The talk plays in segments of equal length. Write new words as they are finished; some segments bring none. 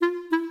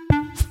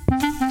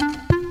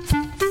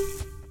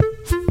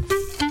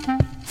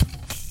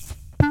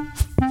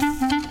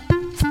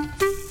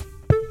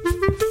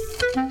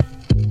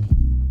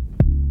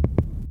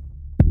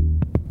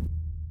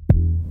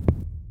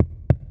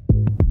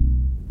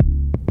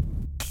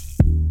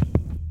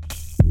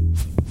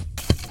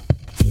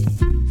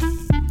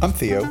I'm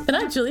Theo. And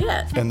I'm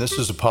Juliet. And this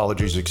is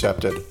Apologies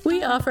Accepted.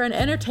 We offer an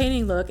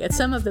entertaining look at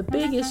some of the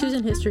big issues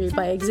in history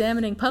by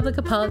examining public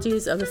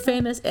apologies of the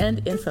famous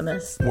and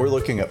infamous. We're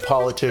looking at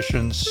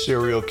politicians,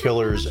 serial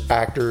killers,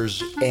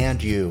 actors,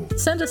 and you.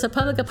 Send us a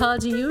public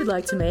apology you would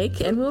like to make,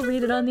 and we'll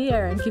read it on the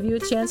air and give you a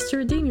chance to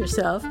redeem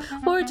yourself,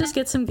 or just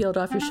get some guilt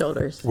off your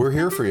shoulders. We're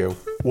here for you.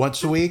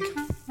 Once a week,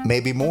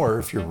 maybe more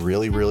if you're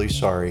really, really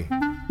sorry.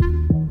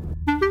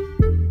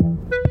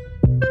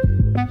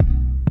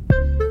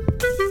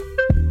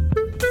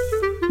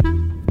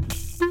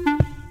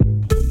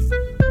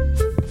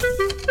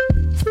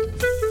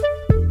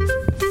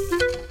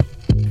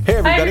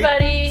 Hi,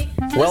 everybody.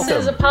 Welcome.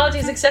 This is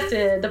Apologies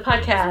Accepted, the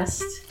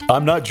podcast.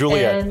 I'm not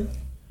Juliet. And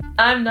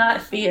I'm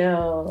not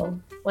Theo,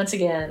 once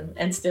again,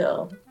 and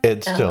still.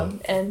 And still.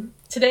 And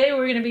today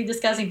we're going to be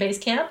discussing Base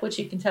Camp, which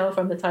you can tell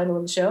from the title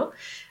of the show.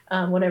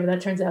 Whatever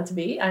that turns out to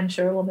be, I'm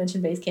sure we'll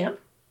mention Base Camp.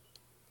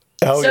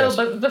 Oh, yes.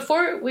 But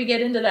before we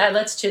get into that,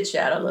 let's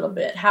chit-chat a little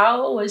bit.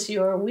 How was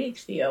your week,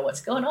 Theo? What's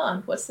going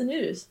on? What's the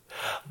news?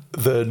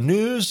 The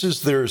news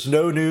is there's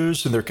no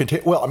news, and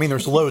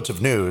there's loads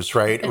of news,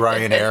 right?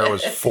 Ryanair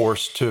was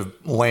forced to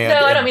land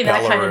No, I don't in mean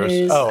Belarus. that kind of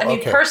news. Oh, I mean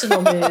okay.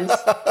 personal news.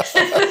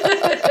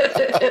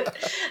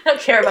 I don't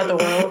care about the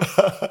world.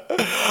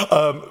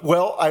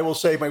 Well, I will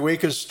say my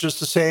week is just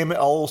the same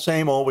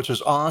old, which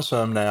is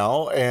awesome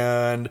now.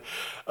 And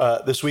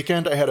this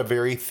weekend, I had a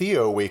very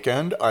Theo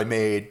weekend. I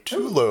made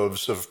 2 loaves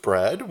of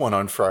bread, one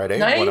on Friday,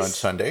 Nice. one on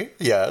Sunday.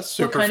 Yes,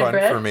 super What kind of fun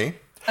bread? for me.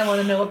 I want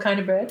to know what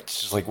kind of bread.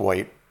 It's just like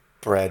white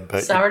bread,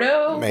 but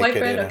Sourdough? you make White it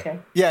bread? in Okay.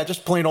 Yeah,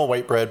 just plain old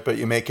white bread, but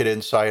you make it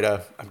inside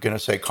I'm going to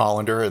say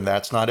colander, and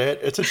that's not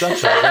it. It's a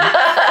Dutch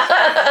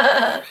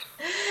oven.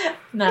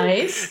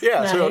 Nice.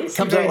 Yeah, nice. so it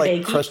comes Very out like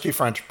bakey. crusty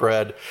French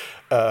bread.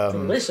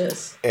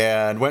 Delicious.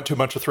 And went to a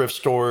bunch of thrift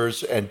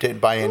stores and didn't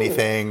buy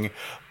anything,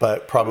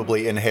 but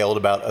probably inhaled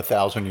about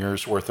 1,000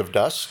 years worth of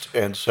dust.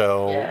 And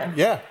so,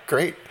 yeah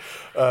great.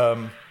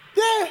 And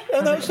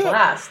that was it.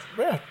 Blast.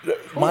 Yeah.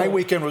 My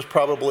weekend was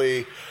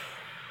probably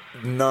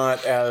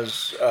not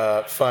as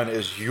fun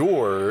as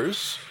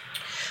yours.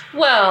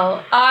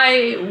 Well,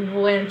 I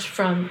went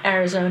from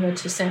Arizona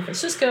to San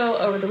Francisco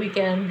over the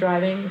weekend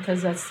driving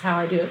because that's how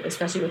I do it,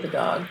 especially with the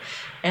dog.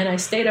 And I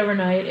stayed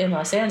overnight in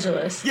Los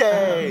Angeles,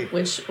 Yay!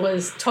 Which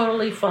was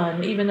totally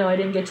fun, even though I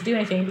didn't get to do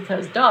anything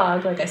because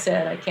dog, like I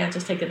said, I can't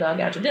just take the dog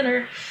out to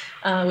dinner,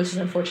 which is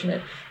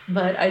unfortunate.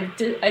 But I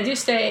do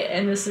stay,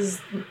 and this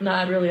is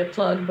not really a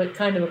plug, but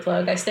kind of a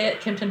plug. I stay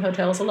at Kimpton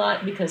Hotels a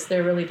lot because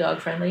they're really dog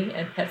friendly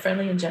and pet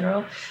friendly in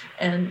general,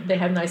 and they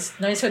have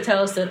nice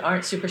hotels that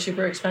aren't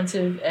super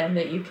expensive and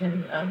that you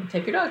can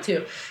take your dog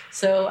to.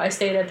 So I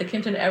stayed at the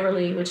Kimpton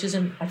Everly, which is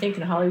I think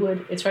in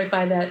Hollywood. It's right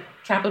by that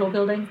Capitol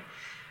building,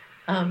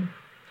 and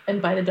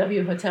by the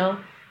W Hotel.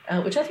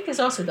 Which I think is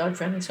also dog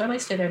friendly, so I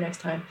might stay there next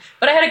time.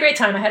 But I had a great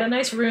time. I had a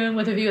nice room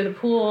with a view of the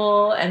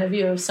pool and a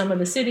view of some of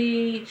the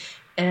city,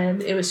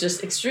 and it was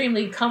just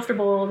extremely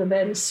comfortable. The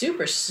bed is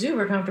super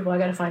comfortable. I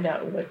got to find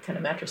out what kind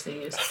of mattress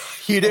they use.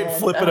 You didn't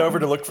flip it over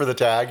to look for the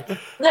tag?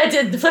 I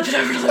did flip it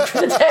over to look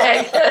for the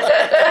tag.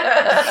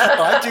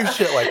 I do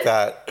shit like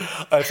that.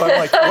 If I'm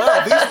like,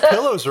 wow, these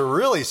pillows are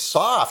really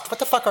soft. What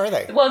the fuck are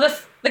they? Well,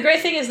 the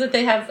great thing is that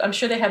I'm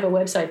sure they have a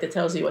website that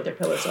tells you what their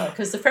pillows are,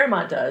 because the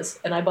Fairmont does,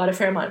 and I bought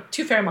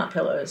 2 Fairmont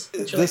pillows.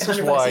 Which are This like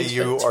is $100 why each,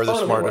 you but are the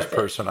totally smartest worth it.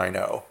 person I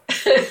know.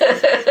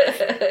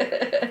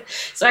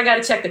 So I got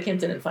to check the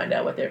Kimpton and find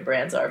out what their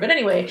brands are. But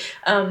anyway,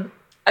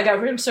 I got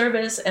room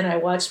service, and I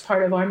watched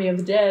part of Army of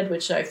the Dead,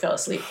 which I fell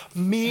asleep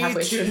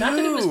halfway through. Not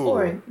that it was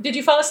boring. Did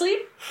you fall asleep?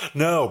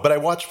 No, but I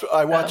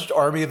watched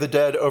Army of the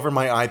Dead over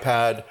my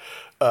iPad.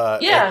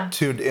 And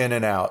tuned in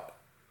and out.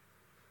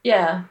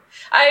 Yeah,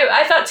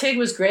 I thought Tig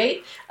was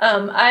great.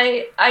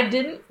 I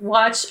didn't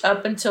watch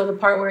up until the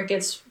part where it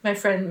gets my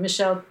friend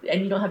Michelle,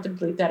 and you don't have to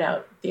bleep that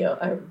out, Theo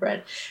or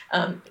Brent.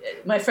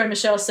 My friend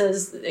Michelle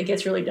says it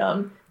gets really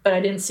dumb, but I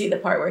didn't see the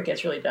part where it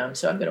gets really dumb,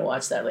 so I'm going to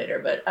watch that later.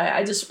 But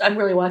I'm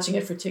really watching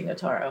it for Tig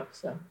Notaro.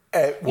 So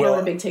you know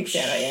what a big Tig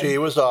fan I am. She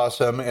was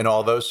awesome in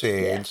all those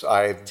scenes. Yeah,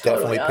 I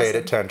definitely paid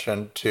awesome.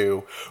 attention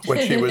to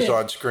when she was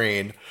on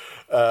screen.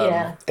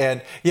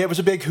 And it was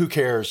a big who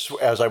cares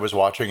as I was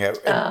watching it.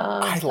 And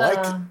I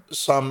like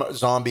some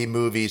zombie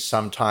movies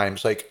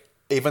sometimes. Like,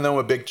 even though I'm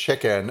a big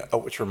chicken,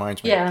 which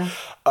reminds me,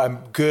 I'm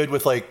good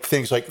with like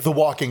things like The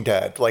Walking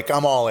Dead. Like,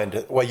 I'm all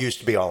into, I used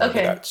to be all into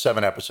that.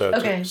 7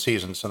 episodes,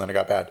 seasons, and then it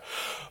got bad.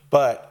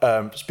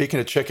 But speaking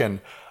of chicken,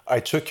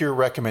 I took your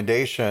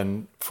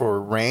recommendation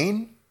for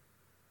Rain.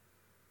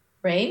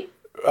 Rain?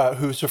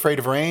 Who's Afraid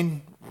of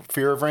Rain?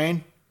 Fear of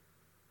Rain?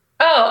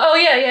 Oh,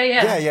 yeah.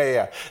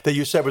 Yeah. That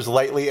you said was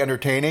lightly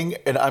entertaining.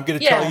 And I'm going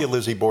to tell you,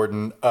 Lizzie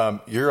Borden,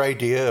 your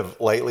idea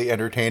of lightly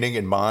entertaining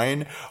and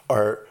mine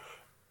are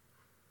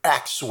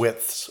axe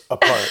widths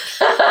apart.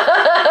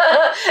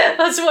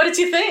 So what did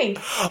you think?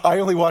 I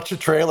only watched the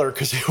trailer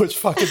because it was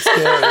fucking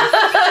scary.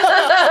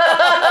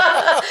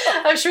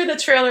 I'm sure the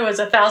trailer was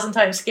 1,000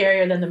 times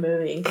scarier than the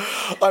movie.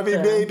 I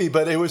mean, maybe,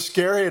 but it was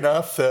scary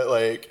enough that,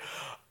 like,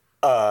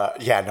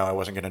 Yeah, no, I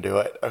wasn't going to do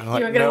it. I was like,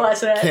 you were going to watch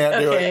that?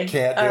 Can't do okay. it.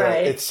 Can't do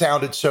right. it. It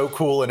sounded so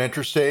cool and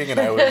interesting, and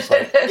I was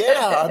like,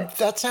 yeah,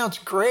 that sounds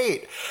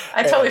great.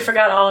 I totally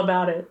forgot all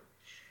about it.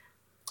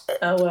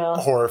 Oh, well.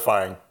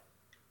 Horrifying.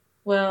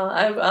 Well,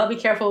 I'll be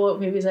careful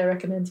what movies I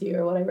recommend to you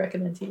or what I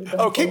recommend to you.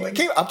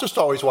 I'm just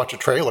always watching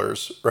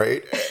trailers,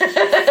 right?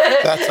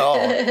 That's all.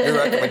 Your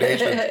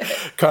recommendations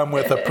come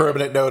with a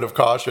permanent note of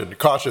caution.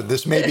 Caution,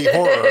 this may be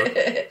horror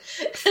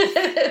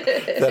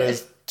that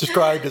is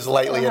described as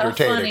lightly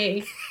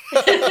entertaining.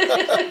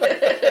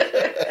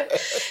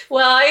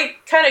 Well, I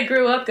kind of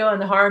grew up going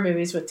to horror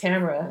movies with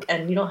Tamara,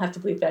 and you don't have to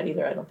bleep that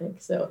either, I don't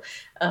think. So,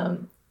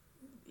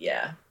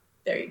 yeah,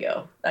 there you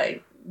go.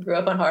 I grew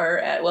up on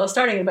horror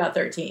starting at about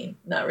 13,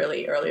 not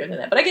really earlier than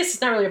that. But I guess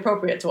it's not really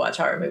appropriate to watch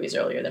horror movies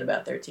earlier than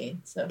about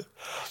 13. So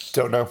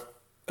don't know.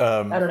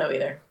 I don't know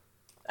either.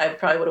 I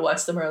probably would have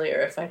watched them earlier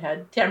if I'd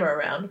had Tamara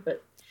around,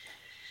 but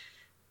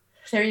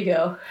there you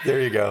go.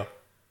 There you go.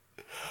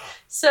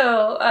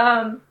 So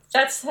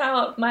that's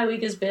how my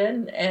week has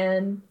been,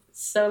 and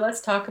so let's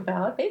talk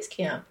about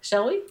Basecamp,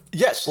 shall we?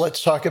 Yes,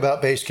 let's talk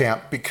about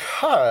Basecamp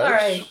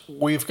because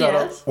we've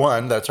got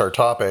one, that's our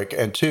topic,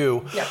 and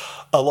two,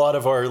 a lot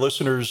of our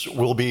listeners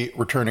will be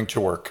returning to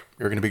work.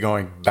 You're going to be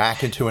going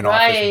back into an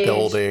office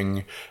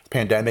building. The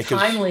pandemic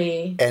is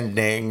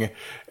ending,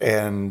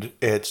 and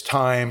it's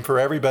time for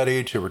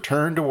everybody to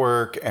return to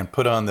work and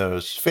put on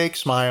those fake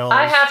smiles.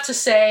 I have to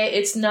say,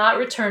 it's not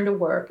return to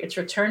work. It's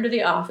return to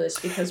the office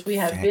because we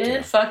have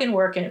been fucking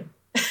working.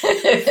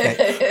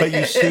 But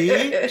you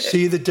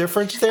see the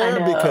difference there?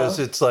 Because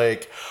it's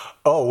like,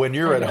 when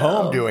you're at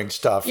home doing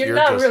stuff, you're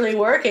not just really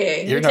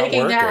working. You're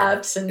taking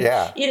naps and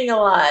eating a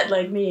lot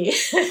like me.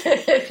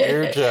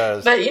 You're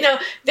just... But,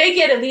 they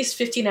get at least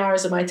 15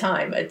 hours of my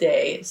time a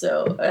day.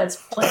 So that's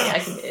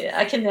plenty.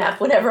 I can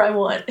nap whenever I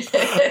want.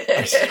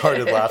 I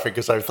started laughing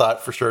because I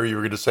thought for sure you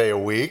were going to say a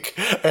week.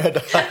 And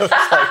I was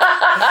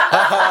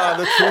like,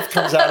 the truth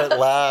comes out at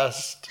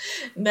last.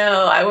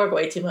 No, I work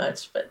way too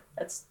much, but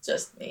that's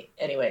just me.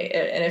 Anyway,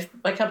 and if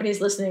my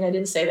company's listening, I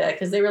didn't say that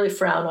because they really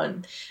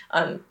frown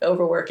on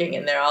overworking,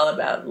 and they're all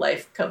about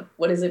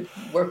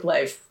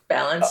work-life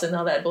balance and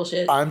all that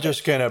bullshit. I'm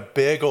just going to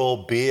big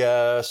old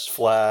BS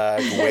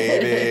flag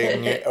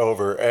waving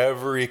over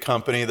every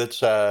company that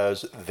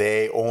says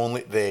they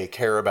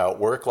care about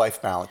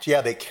work-life balance.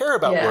 Yeah, they care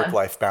about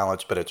work-life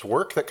balance, but it's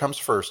work that comes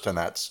first in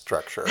that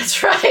structure.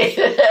 That's right.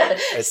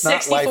 It's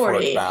not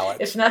life-work balance.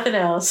 If nothing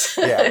else.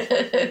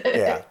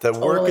 Yeah. The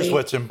work is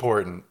what's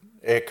important.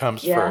 It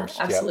comes first.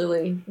 Yeah,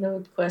 absolutely.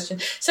 No question.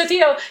 So,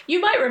 Theo,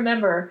 you might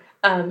remember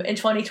in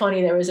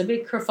 2020, there was a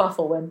big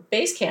kerfuffle when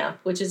Basecamp,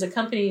 which is a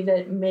company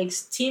that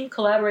makes team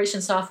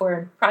collaboration software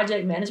and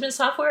project management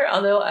software,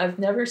 although I've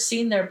never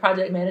seen their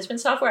project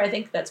management software. I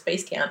think that's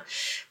Basecamp.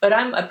 But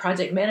I'm a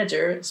project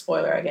manager,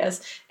 spoiler, I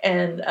guess,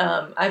 and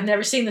I've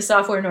never seen the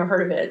software nor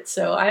heard of it.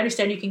 So I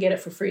understand you can get it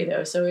for free,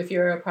 though. So if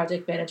you're a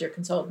project manager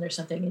consultant or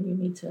something and you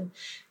need to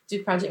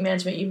do project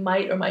management, you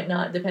might or might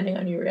not, depending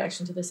on your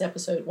reaction to this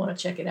episode, want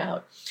to check it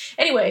out.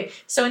 Anyway,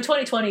 so in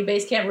 2020,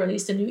 Basecamp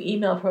released a new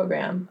email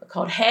program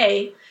called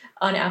Hey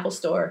on Apple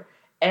Store,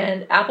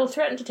 and Apple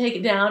threatened to take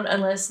it down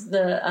unless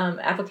the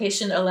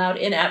application allowed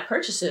in-app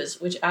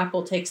purchases, which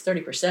Apple takes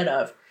 30%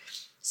 of.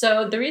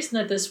 So the reason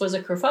that this was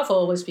a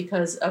kerfuffle was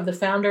because of the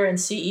founder and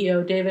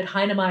CEO David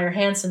Heinemeier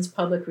Hanssen's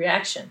public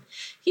reaction.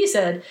 He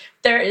said,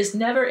 "There is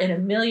never in a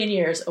million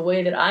years a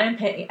way that I am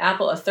paying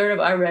Apple a third of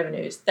our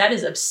revenues. That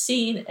is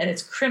obscene and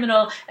it's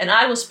criminal, and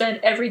I will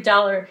spend every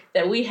dollar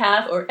that we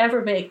have or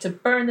ever make to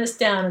burn this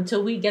down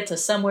until we get to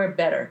somewhere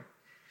better."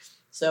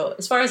 So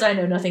as far as I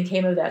know, nothing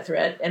came of that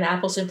threat, and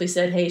Apple simply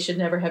said, hey, should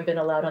never have been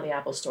allowed on the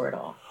Apple Store at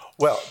all.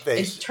 Well,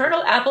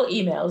 internal Apple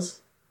emails.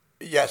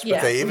 Yes,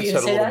 but they even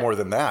said a little more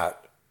than that.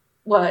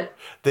 What?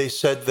 They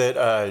said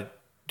that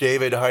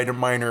David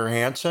Heinemeier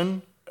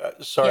Hansen,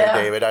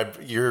 David,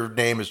 your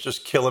name is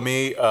just killing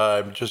me.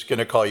 I'm just going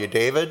to call you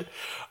David.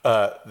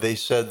 They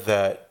said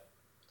that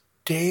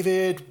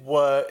David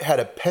had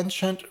a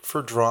penchant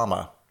for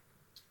drama.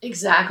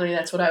 Exactly.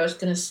 That's what I was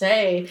going to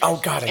say.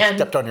 Oh, God, I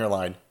stepped on your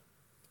line.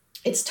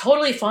 It's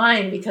totally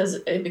fine because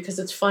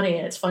it's funny,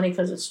 and it's funny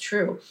because it's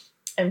true.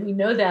 And we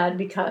know that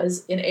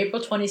because in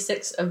April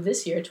 26th of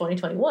this year,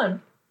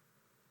 2021,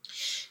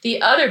 the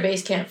other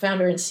Basecamp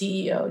founder and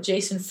CEO,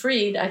 Jason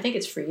Fried, I think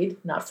it's Fried,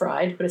 not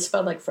Fried, but it's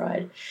spelled like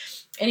fried.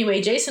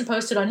 Anyway, Jason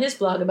posted on his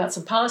blog about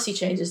some policy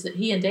changes that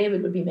he and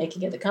David would be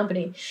making at the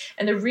company.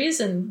 And the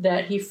reason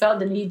that he felt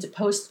the need to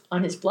post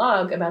on his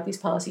blog about these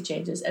policy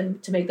changes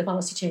and to make the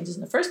policy changes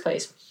in the first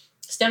place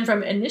stemmed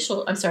from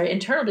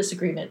internal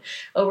disagreement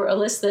over a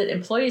list that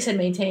employees had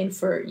maintained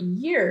for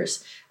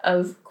years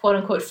of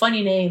quote-unquote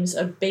funny names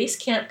of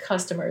Basecamp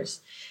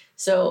customers.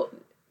 So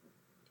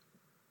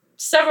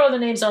several of the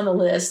names on the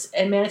list,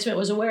 and management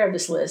was aware of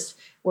this list,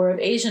 were of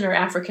Asian or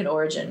African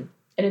origin.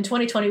 And in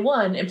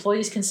 2021,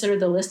 employees considered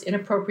the list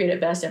inappropriate at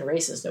best and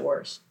racist at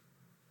worst.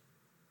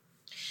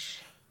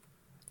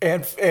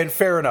 And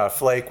fair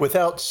enough. Like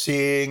without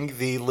seeing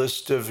the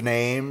list of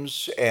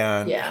names,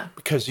 and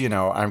because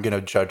I'm going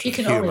to judge the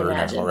humor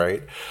now,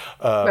 right?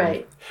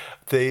 Right.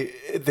 They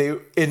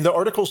in the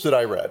articles that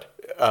I read,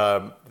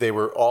 they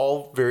were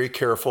all very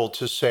careful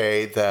to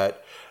say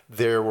that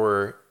there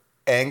were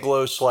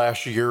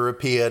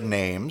Anglo/European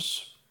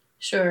names,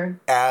 sure,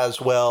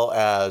 as well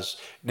as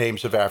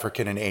names of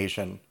African and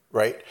Asian,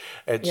 right?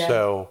 And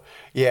so,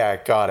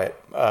 got it.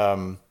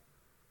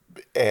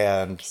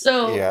 And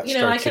so,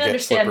 I can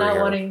understand not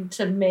wanting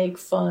to make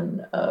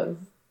fun of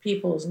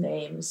people's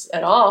names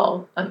at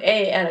all. At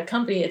a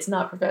company, it's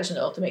not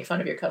professional to make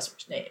fun of your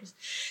customers' names.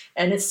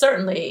 And it's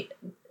certainly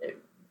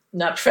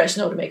not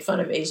professional to make fun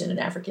of Asian and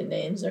African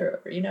names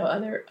or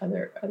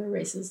other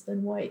races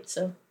than white.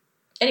 So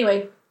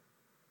anyway,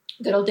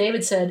 good old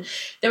David said,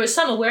 there was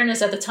some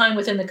awareness at the time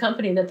within the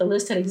company that the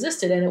list had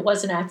existed and it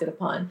wasn't acted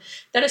upon.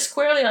 That is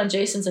squarely on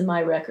Jason's and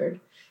my record.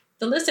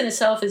 The list in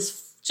itself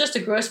is just a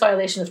gross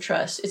violation of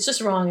trust. It's just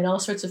wrong in all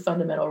sorts of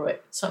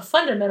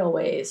fundamental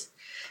ways.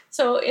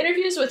 So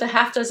interviews with a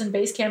half dozen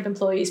Basecamp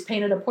employees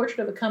painted a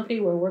portrait of a company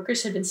where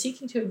workers had been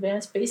seeking to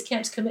advance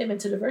Basecamp's commitment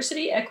to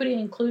diversity, equity,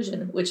 and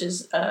inclusion, which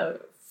is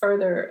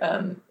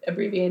further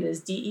abbreviated as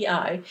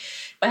DEI,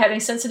 by having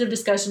sensitive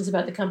discussions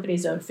about the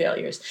company's own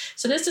failures.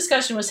 So this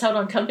discussion was held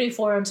on company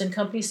forums and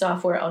company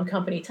software on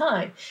company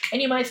time.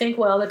 And you might think,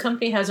 well, the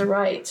company has a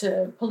right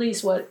to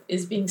police what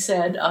is being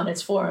said on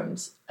its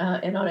forums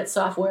and on its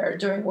software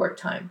during work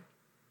time.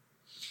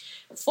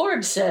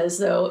 Forbes says,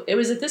 though, it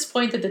was at this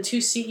point that the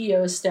two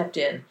CEOs stepped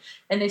in,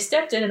 and they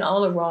stepped in all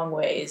the wrong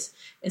ways.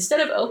 Instead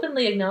of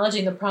openly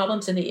acknowledging the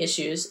problems and the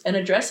issues and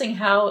addressing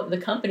how the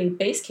company,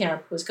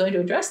 Basecamp, was going to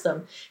address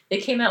them, they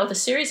came out with a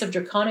series of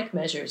draconic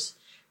measures.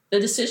 The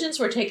decisions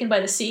were taken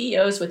by the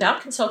CEOs without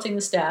consulting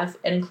the staff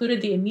and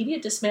included the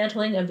immediate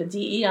dismantling of the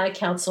DEI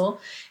Council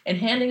and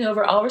handing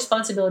over all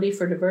responsibility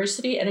for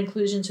diversity and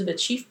inclusion to the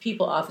Chief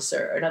People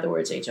Officer, or in other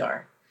words,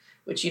 HR,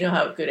 which you know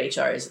how good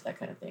HR is at that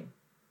kind of thing.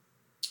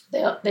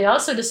 They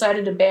also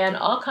decided to ban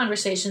all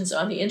conversations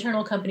on the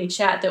internal company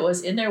chat that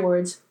was, in their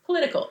words,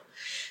 political.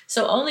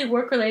 So only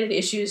work-related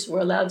issues were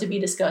allowed to be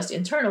discussed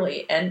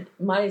internally, and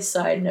my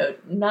side note,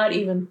 not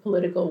even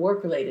political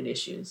work-related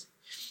issues.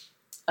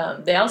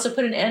 They also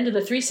put an end to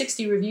the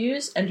 360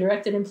 reviews and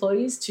directed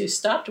employees to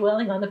stop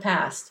dwelling on the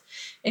past.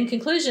 In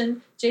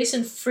conclusion,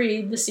 Jason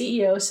Fried, the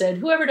CEO, said,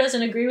 whoever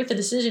doesn't agree with the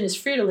decision is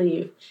free to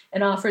leave,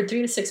 and offered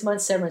 3 to 6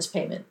 months severance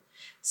payment.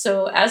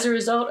 So as a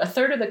result, a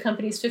third of the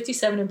company's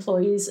 57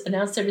 employees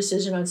announced their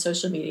decision on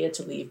social media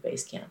to leave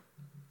Basecamp.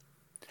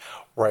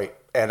 Right.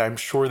 And I'm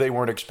sure they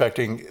weren't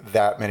expecting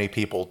that many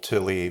people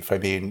to leave. I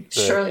mean,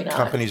 the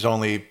company's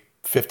only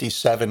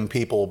 57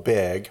 people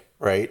big,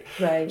 right?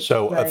 Right.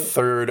 So a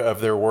third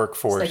of their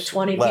workforce it's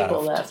like 20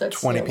 people left.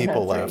 That's 20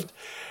 people left.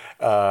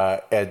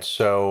 And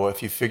so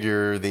if you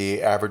figure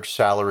the average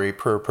salary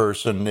per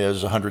person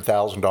is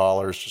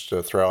 $100,000, just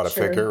to throw out a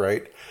figure,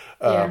 right?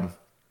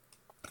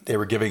 They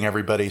were giving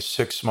everybody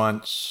 6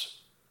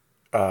 months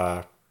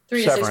 3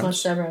 to 6 months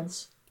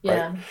severance.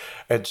 Yeah. Right?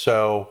 And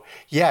so,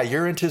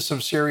 you're into some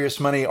serious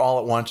money all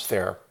at once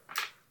there.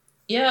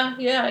 Yeah,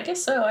 I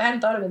guess so. I hadn't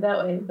thought of it that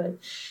way, but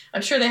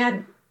I'm sure they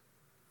hadn't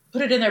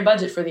put it in their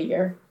budget for the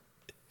year.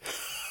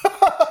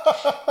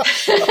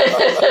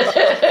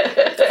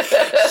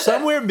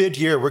 Somewhere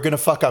mid-year, we're going to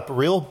fuck up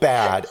real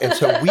bad. And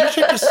so we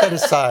should just set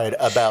aside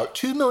about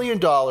 $2 million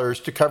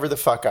to cover the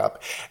fuck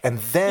up. And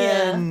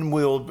then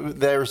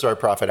there's our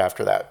profit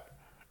after that.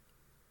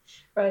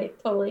 Right,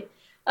 totally.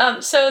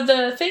 So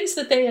the things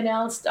that they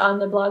announced on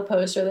the blog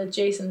post, or that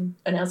Jason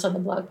announced on the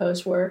blog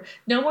post, were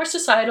no more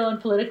societal and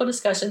political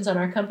discussions on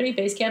our company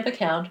Basecamp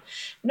account,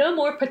 no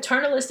more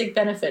paternalistic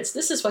benefits.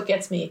 This is what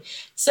gets me.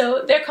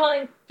 So they're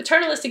calling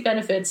paternalistic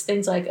benefits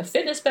things like a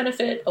fitness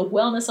benefit, a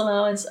wellness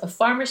allowance, a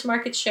farmer's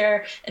market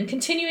share, and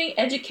continuing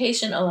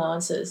education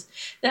allowances.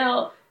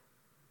 Now,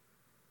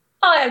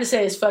 all I have to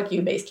say is fuck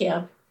you,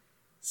 Basecamp.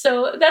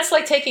 So that's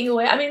like taking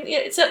away, I mean,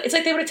 it's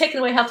like they would have taken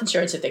away health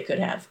insurance if they could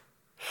have.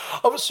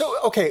 Oh,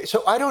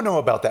 so I don't know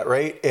about that,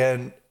 right?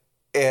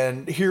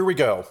 And here we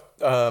go.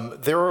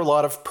 There are a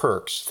lot of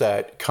perks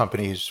that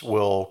companies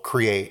will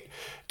create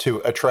to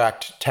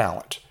attract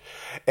talent,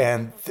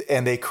 and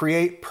they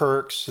create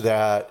perks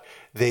that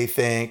they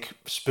think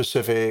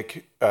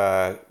specific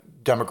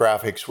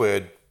demographics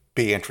would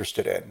be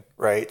interested in,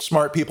 right?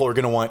 Smart people are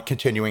going to want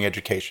continuing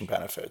education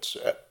benefits,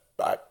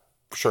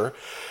 sure,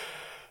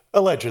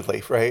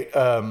 allegedly, right?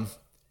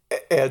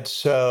 And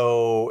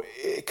so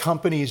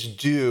companies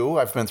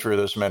I've been through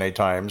this many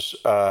times,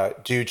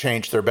 do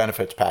change their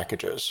benefits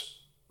packages,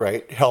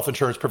 right? Health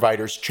insurance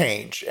providers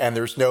change, and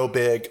there's no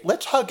big,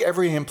 let's hug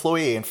every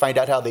employee and find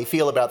out how they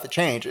feel about the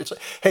change. It's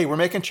like, hey, we're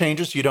making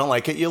changes. You don't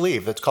like it, you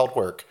leave. That's called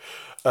work.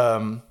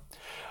 I'm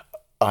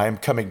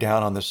coming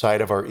down on the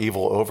side of our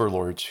evil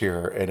overlords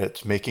here, and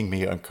it's making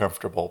me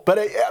uncomfortable. But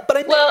it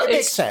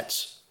makes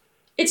sense.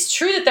 It's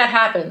true that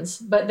happens,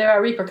 but there are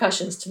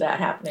repercussions to that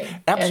happening.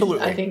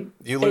 Absolutely. And I think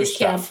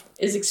Basecamp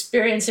is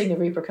experiencing the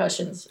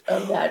repercussions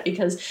of that,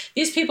 because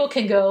these people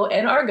can go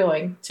and are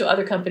going to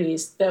other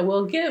companies that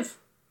will give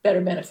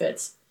better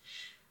benefits.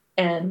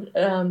 And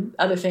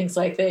other things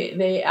like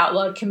they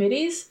outlawed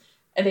committees,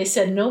 and they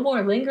said no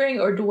more lingering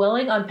or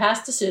dwelling on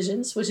past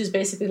decisions, which is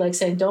basically like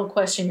saying don't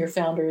question your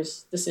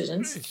founders'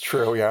 decisions. It's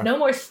true, yeah. No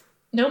more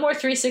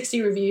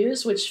 360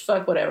 reviews, which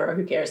fuck whatever,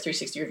 who cares?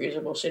 360 reviews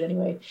are bullshit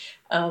anyway.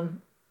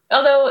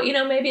 Although,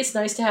 maybe it's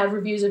nice to have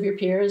reviews of your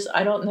peers.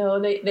 I don't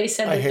know. They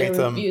said that their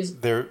reviews.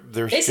 They're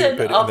they stupid.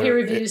 said all peer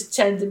reviews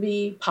tend to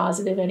be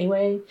positive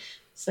anyway.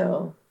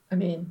 So, I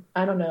mean,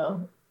 I don't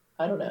know.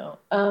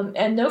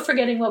 And no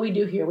forgetting what we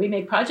do here. We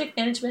make project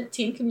management,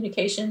 team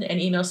communication,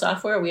 and email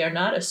software. We are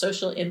not a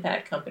social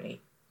impact company.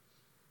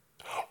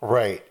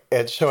 Right.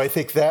 And so I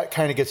think that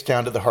kind of gets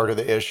down to the heart of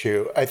the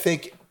issue. I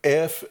think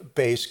if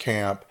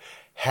Basecamp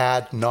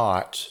had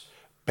not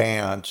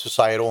banned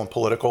societal and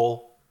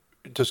political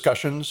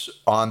discussions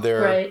on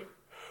their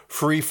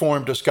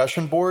free-form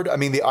discussion board, I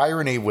mean, the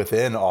irony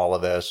within all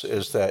of this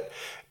is that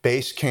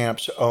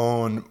Basecamp's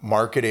own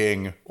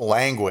marketing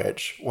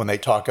language, when they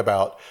talk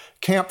about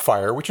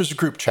Campfire, which is a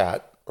group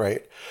chat,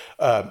 right?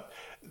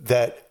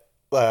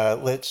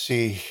 Let's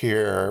see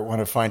here. I want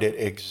to find it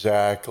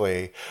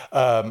exactly.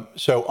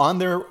 So on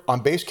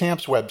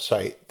Basecamp's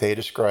website, they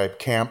describe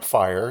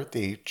Campfire,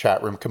 the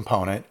chat room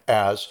component,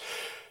 as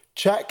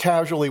chat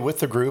casually with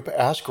the group,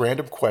 ask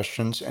random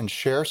questions, and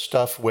share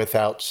stuff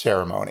without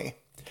ceremony.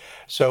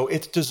 So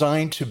it's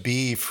designed to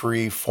be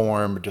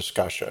free-form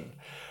discussion.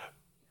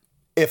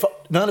 If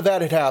none of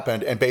that had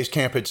happened and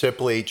Basecamp had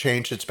simply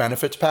changed its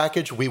benefits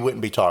package, we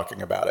wouldn't be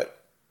talking about it.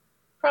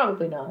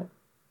 Probably not.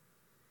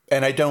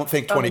 And I don't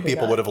think 20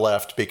 people would have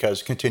left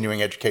because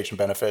continuing education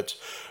benefits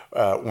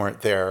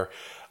weren't there.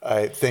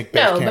 I think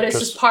Basecamp but it's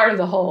just part of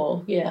the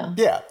whole, yeah.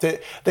 Yeah,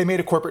 they made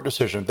a corporate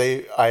decision.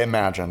 I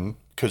imagine,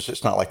 because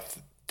it's not like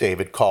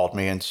David called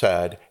me and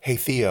said, hey,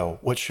 Theo,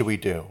 what should we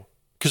do?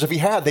 Because if he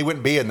had, they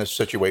wouldn't be in this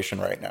situation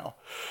right now.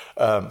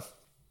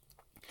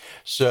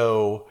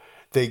 So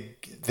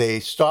they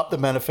stopped the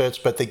benefits,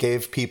 but they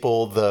gave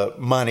people the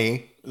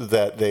money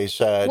that they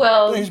said,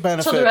 these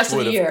benefits till the rest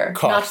of the year,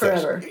 not us.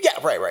 forever. Yeah,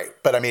 right.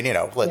 But I mean,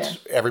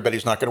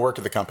 everybody's not going to work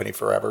at the company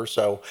forever.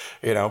 So,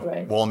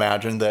 we'll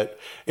imagine that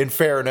in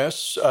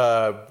fairness,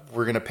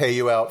 we're going to pay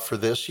you out for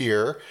this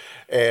year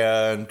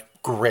and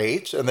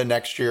great. And the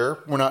next year,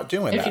 we're not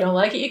doing that. If you don't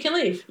like it, you can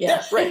leave.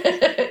 Yeah,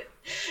 right.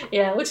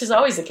 Yeah, which is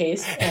always the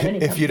case.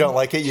 If you don't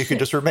like it, you can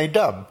just remain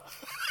dumb.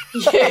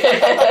 And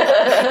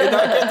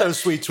not get those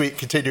sweet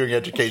continuing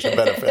education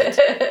benefits.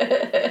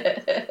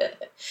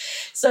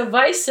 So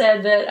Vice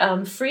said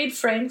that Freed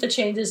framed the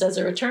changes as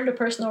a return to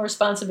personal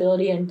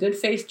responsibility and good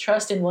faith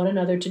trust in one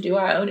another to do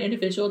our own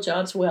individual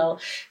jobs well.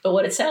 But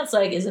what it sounds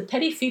like is a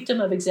petty fiefdom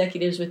of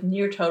executives with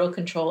near total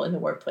control in the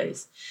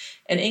workplace.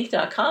 And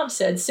Inc.com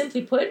said,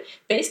 simply put,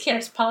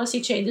 Basecamp's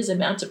policy changes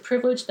amount to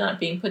privilege not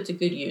being put to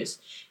good use.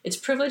 It's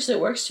privilege that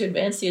works to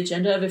advance the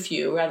agenda of a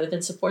few rather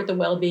than support the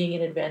well-being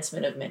and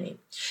advancement of many.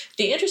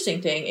 The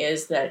interesting thing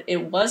is that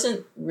it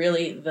wasn't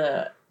really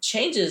the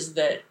changes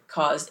that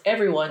caused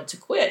everyone to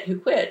quit who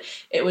quit.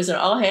 It was an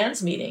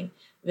all-hands meeting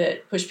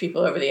that pushed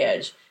people over the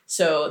edge.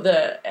 So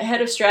the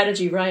head of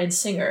strategy, Ryan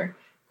Singer,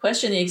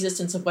 questioned the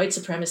existence of white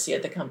supremacy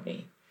at the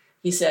company.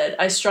 He said,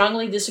 I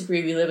strongly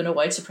disagree we live in a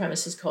white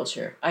supremacist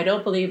culture. I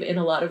don't believe in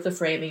a lot of the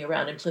framing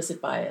around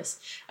implicit bias.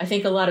 I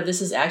think a lot of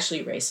this is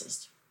actually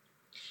racist.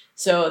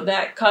 So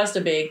that caused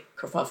a big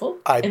kerfuffle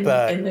in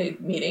the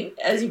meeting,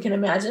 as you can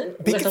imagine,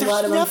 because with a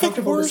lot of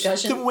uncomfortable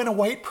discussion. Than when a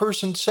white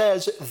person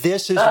says,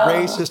 this is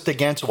racist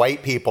against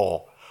white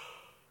people.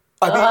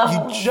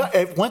 I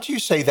mean, once you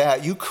say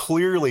that, you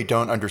clearly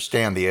don't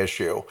understand the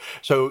issue.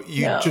 So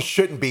you just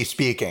shouldn't be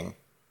speaking.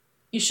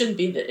 You shouldn't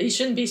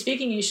be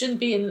speaking. You shouldn't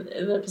be in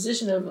the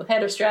position of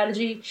head of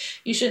strategy.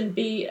 You shouldn't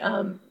be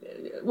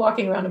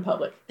walking around in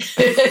public.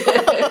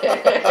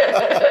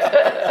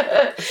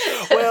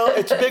 Well,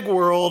 it's a big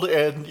world,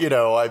 and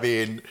I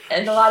mean,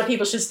 and a lot of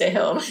people should stay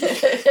home.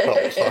 Well,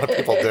 a lot of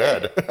people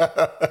did.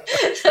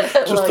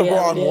 Just the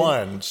wrong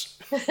ones.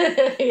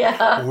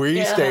 Yeah,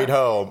 we stayed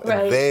home,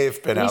 and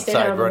they've been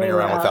outside running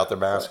around without their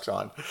masks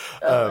on.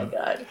 Oh my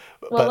God!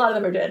 Well, a lot of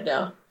them are dead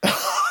now.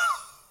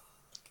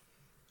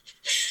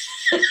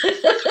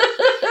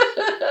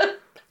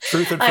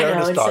 Truth and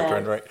fairness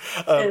doctrine,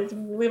 right?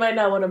 We might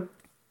not want to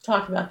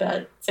talk about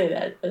that, say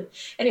that. But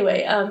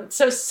anyway,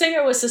 so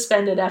Singer was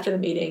suspended after the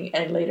meeting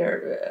and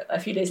later, a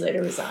few days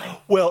later, resigned.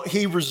 Well,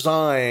 he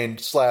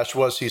resigned /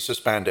 was he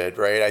suspended,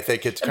 right? I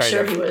think it's kind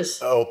of he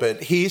was. Open.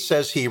 He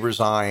says he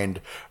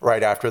resigned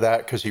right after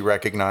that because he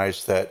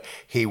recognized that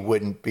he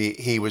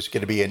was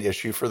going to be an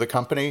issue for the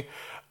company.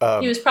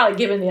 He was probably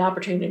given the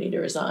opportunity to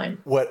resign.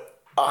 What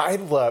I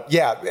love,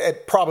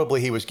 probably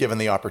he was given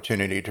the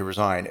opportunity to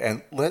resign.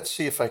 And let's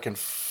see if I can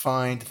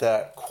find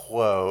that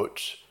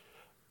quote.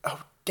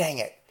 Oh, dang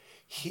it.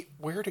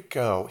 Where'd it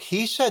go?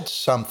 He said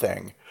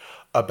something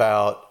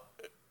about,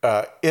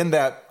 I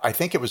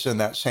think it was in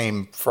that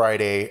same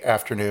Friday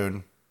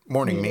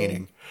morning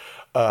meeting,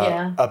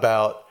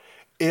 about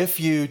if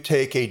you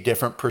take a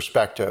different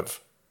perspective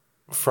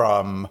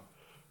from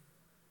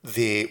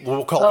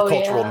we'll call it the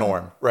cultural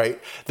norm,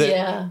 right?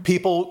 That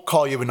people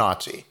call you a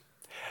Nazi.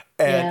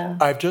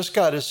 And I've just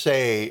got to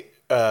say,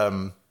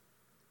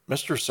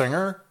 Mr.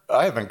 Singer,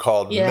 I have been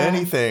called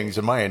many things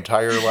in my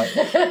entire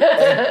life.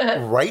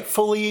 And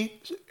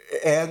rightfully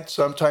and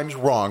sometimes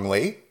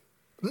wrongly.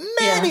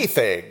 Many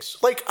things.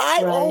 Like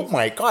oh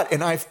my God.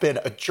 And I've been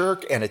a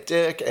jerk and a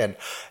dick and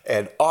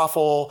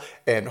awful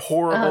and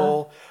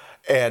horrible.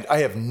 And I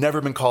have never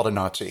been called a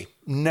Nazi.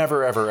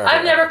 Never, ever, ever.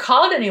 I've never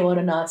called anyone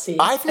a Nazi.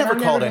 I've never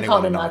called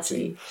anyone a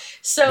Nazi.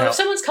 So now, if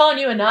someone's calling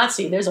you a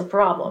Nazi, there's a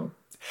problem.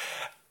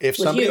 If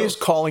somebody is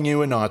calling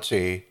you a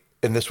Nazi,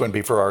 and this wouldn't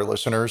be for our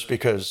listeners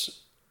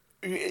because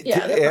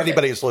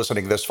anybody who's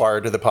listening this far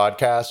to the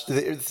podcast,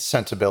 the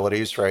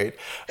sensibilities, right?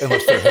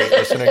 Unless they're hate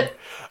listening.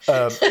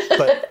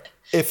 But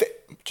if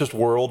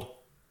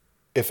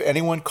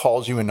anyone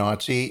calls you a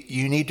Nazi,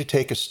 you need to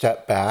take a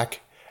step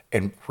back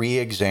and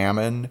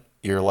re-examine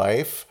your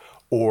life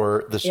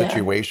or the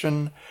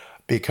situation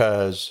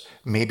because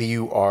maybe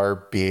you are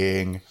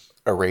being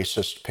a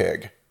racist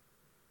pig.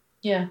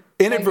 Yeah.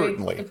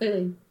 Inadvertently.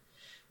 Completely.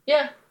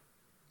 Yeah.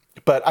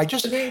 But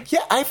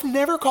I've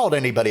never called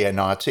anybody a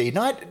Nazi,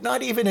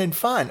 not even in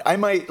fun. I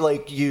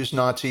might use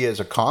Nazi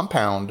as a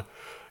compound,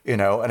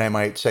 and I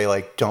might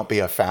say don't be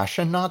a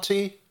fashion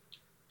Nazi.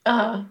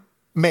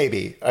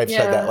 Maybe I've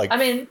said that I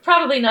mean,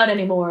 probably not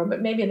anymore,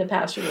 but maybe in the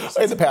past.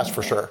 In the past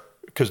for sure.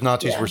 Because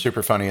Nazis were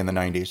super funny in the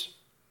 90s.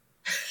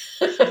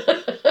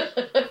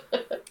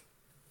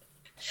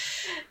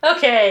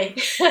 Okay.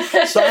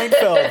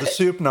 Seinfeld, the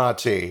soup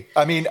Nazi.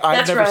 I mean,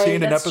 I've never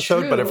seen an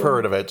episode, but I've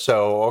heard of it.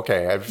 So,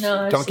 okay.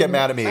 Don't get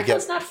mad at me.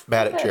 Get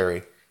mad at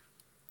Jerry.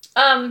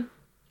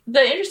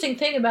 The interesting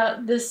thing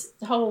about these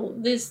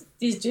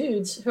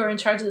dudes who are in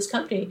charge of this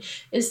company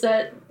is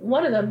that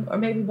one of them, or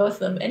maybe both of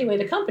them, anyway,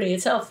 the company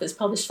itself has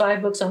published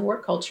 5 books on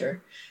work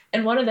culture.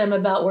 And one of them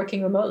about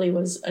working remotely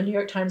was a New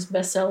York Times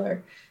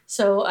bestseller.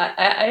 So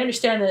I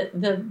understand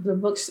that the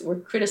books were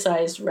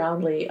criticized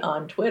roundly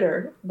on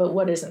Twitter, but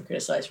what isn't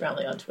criticized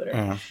roundly on Twitter?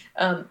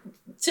 Mm-hmm.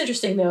 It's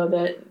interesting, though,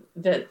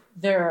 that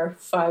there are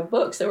 5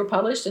 books that were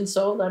published and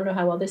sold. I don't know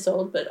how well they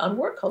sold, but on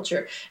work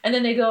culture. And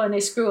then they go and they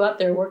screw up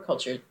their work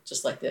culture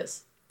just like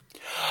this.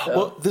 So,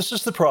 well, this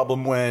is the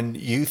problem when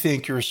you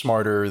think you're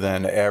smarter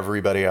than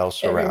everybody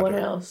else around you. Everyone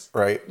else.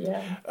 Right?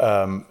 Yeah.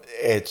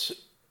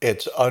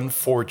 It's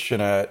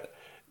unfortunate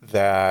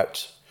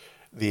that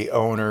the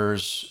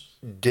owners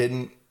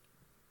didn't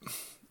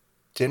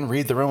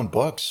read their own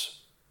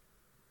books.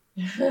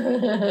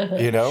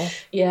 Yeah.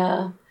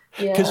 Yeah.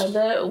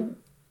 Go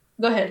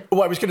ahead.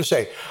 Well, I was going to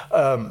say,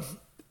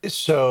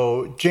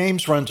 so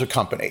James runs a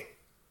company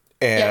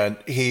and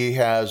he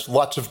has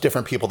lots of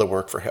different people that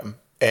work for him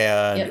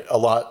and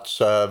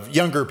lots of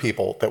younger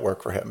people that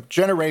work for him,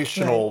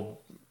 generational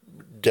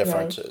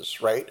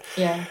differences, right?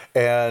 Yeah.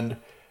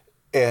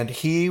 And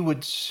he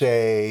would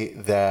say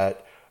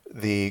that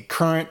the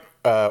current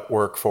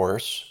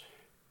workforce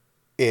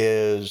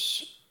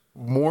is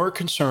more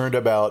concerned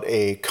about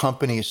a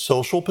company's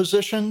social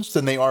positions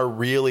than they are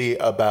really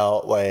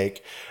about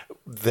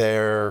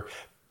their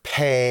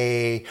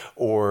pay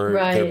or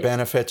their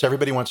benefits.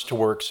 Everybody wants to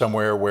work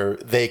somewhere where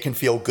they can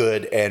feel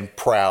good and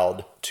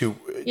proud to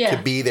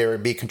be there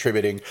and be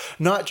contributing,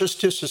 not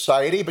just to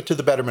society, but to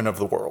the betterment of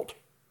the world.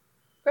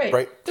 Great.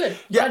 Right? Good.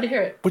 Glad to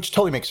hear it. Which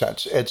totally makes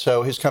sense. And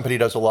so his company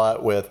does a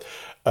lot with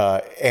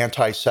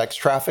anti-sex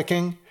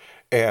trafficking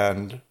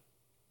and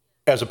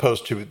as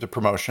opposed to the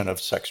promotion of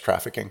sex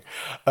trafficking.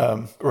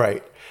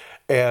 Right.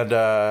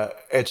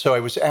 And so I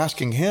was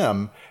asking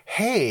him,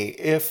 hey,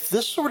 if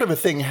this sort of a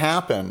thing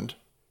happened,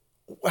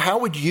 how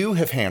would you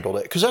have handled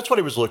it? Because that's what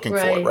I was looking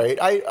for, right?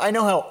 I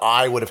know how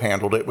I would have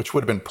handled it, which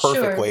would have been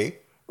perfectly,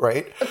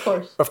 right?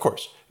 Of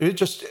course.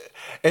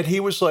 And he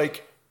was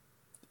like,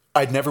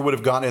 I never would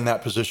have gotten in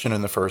that position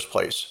in the first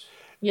place.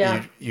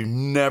 Yeah. You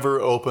never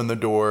open the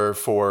door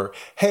for,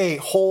 hey,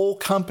 whole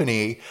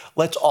company,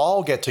 let's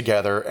all get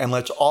together and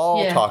let's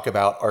all talk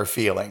about our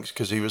feelings.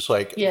 Because he was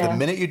like, the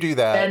minute you do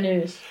that, bad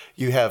news.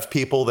 You have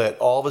people that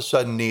all of a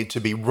sudden need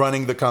to be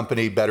running the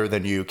company better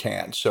than you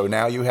can. So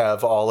now you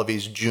have all of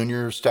these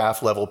junior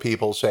staff level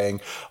people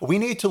saying, we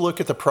need to look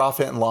at the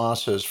profit and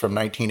losses from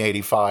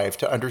 1985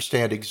 to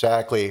understand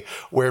exactly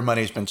where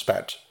money's been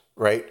spent,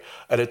 right?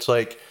 And it's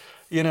like,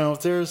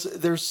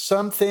 there's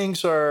some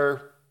things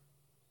are,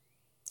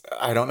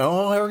 I don't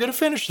know how we're going to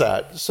finish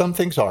that. Some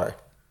things are.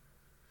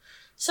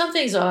 Some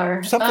things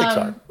are. Some things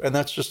are. And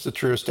that's just the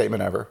truest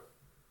statement ever.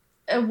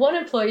 And one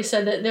employee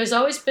said that there's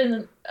always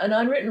been an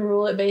unwritten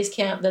rule at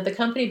Basecamp that the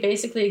company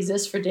basically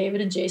exists for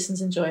David and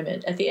Jason's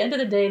enjoyment. At the end of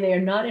the day, they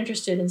are not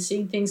interested in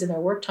seeing things in their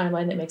work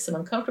timeline that makes them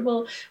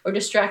uncomfortable or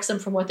distracts them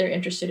from what they're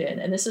interested in.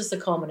 And this is the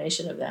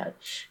culmination of that.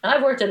 Now,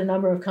 I've worked at a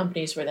number of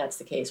companies where that's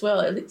the case.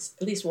 Well, at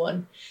least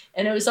one.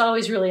 And it was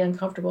always really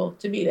uncomfortable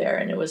to be there.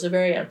 And it was a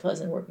very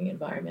unpleasant working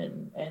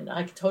environment. And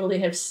I could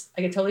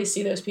totally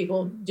see those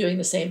people doing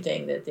the same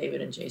thing that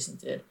David and Jason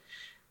did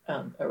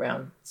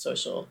around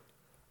social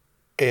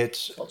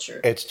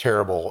culture. It's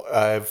terrible.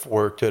 I've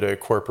worked at a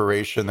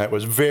corporation that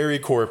was very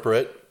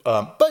corporate,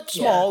 but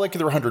small, like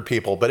there were 100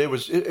 people, but it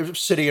was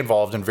city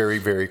involved and very,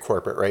 very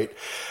corporate, right?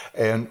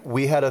 And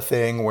we had a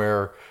thing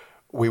where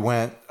we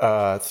went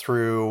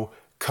through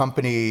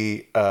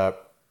company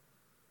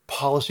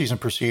policies and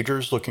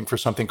procedures looking for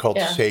something called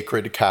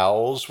sacred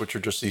cows, which are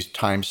just these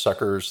time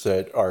suckers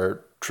that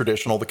are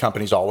traditional. The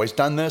company's always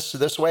done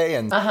this way,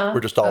 and we're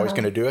just always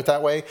going to do it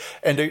that way.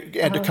 And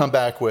to come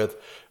back with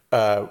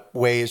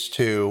ways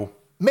to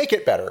make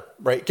it better,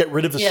 right? Get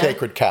rid of the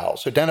sacred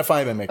cows,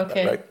 identify them and make it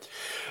better, right?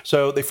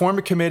 So they formed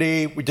a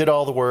committee, we did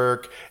all the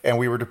work, and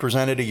we were to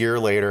present it a year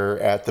later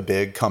at the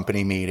big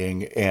company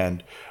meeting.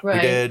 And we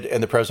did,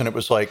 and the president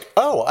was like,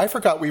 oh, I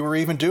forgot we were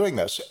even doing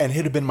this. And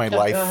it had been my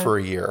life for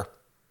a year.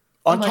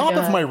 On top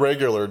of my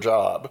regular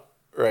job,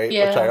 right?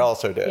 Yeah. Which I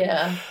also did.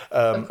 Yeah,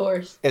 of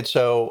course. And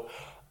so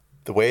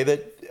the way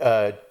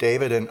that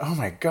David and, oh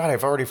my God,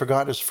 I've already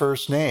forgotten his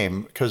first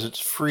name because it's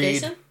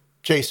Freed.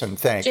 Jason,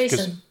 thanks.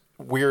 Jason.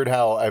 Weird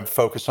how I've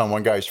focused on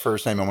one guy's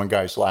first name and one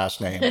guy's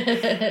last name.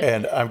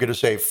 And I'm going to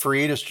say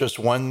Freed is just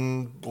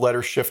one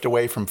letter shift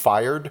away from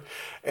fired.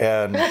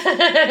 And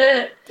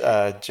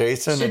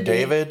Jason and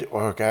David,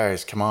 oh,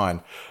 guys, come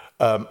on.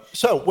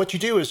 So what you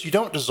do is you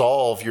don't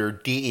dissolve your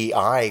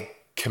DEI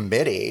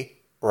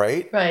committee,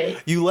 right? Right.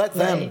 You let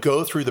them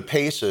go through the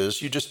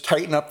paces. You just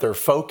tighten up their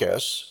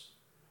focus.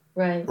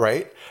 Right.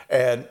 Right.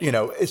 And,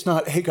 it's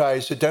not, hey,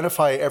 guys,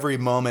 identify every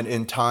moment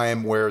in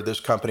time where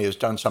this company has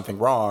done something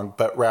wrong,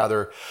 but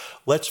rather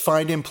let's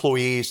find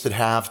employees that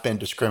have been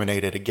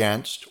discriminated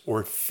against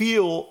or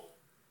feel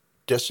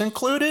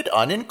disincluded,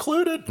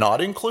 unincluded, not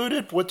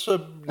included. What's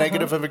a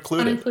negative of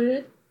included?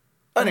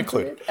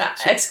 Unincluded.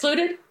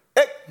 Excluded?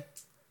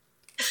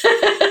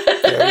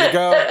 There you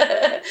go.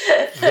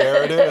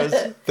 There it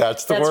is.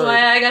 That's the word. That's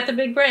why I got the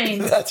big brain.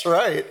 That's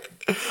right.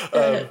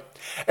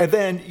 And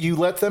then you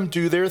let them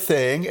do their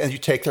thing and you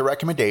take their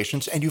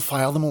recommendations and you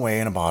file them away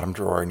in a bottom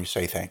drawer and you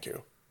say thank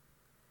you.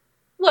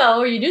 Well,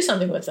 or you do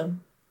something with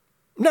them.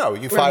 No,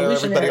 you fire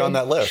everybody on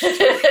that list.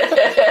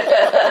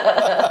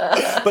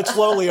 But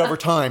slowly over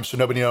time, so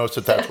nobody knows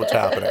that that's what's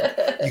happening.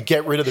 You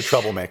get rid of the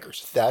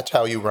troublemakers. That's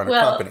how you run a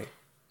company.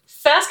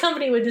 Fast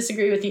Company would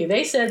disagree with you.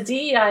 They said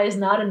DEI is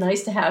not a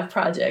nice-to-have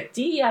project.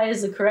 DEI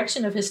is the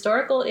correction of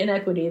historical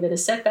inequity that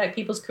has set back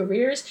people's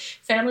careers,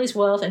 families'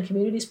 wealth, and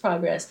communities'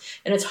 progress,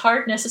 and it's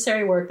hard,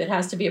 necessary work that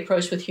has to be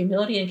approached with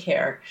humility and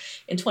care.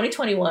 In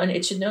 2021,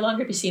 it should no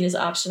longer be seen as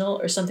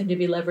optional or something to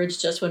be leveraged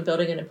just when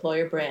building an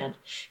employer brand.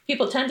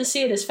 People tend to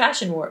see it as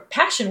passion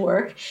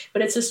work,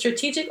 but it's a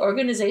strategic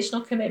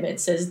organizational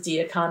commitment, says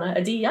Dia Khanna,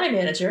 a DEI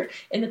manager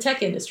in the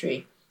tech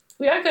industry.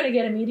 We aren't going to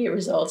get immediate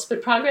results,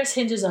 but progress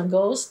hinges on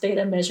goals,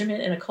 data,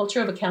 measurement, and a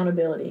culture of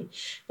accountability.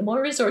 The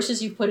more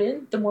resources you put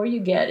in, the more you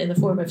get in the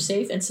form of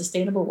safe and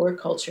sustainable work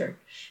culture.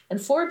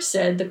 And Forbes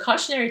said the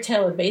cautionary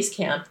tale of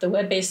Basecamp, the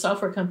web-based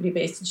software company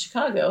based in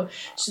Chicago,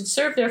 should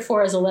serve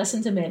therefore as a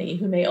lesson to many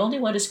who may only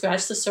want to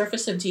scratch the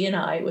surface of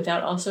D&I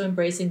without also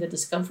embracing the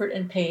discomfort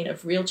and pain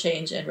of real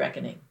change and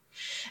reckoning.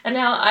 And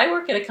now I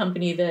work at a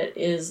company that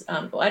is,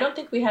 I don't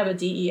think we have a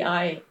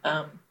DEI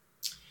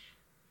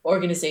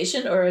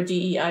organization or a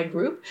DEI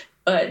group,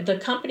 but the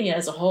company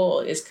as a whole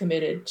is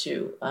committed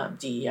to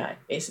DEI,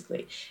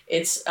 basically.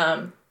 It's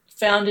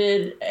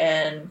founded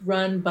and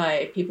run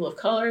by people of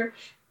color,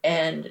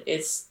 and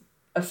it's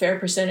a fair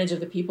percentage of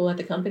the people at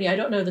the company. I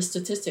don't know the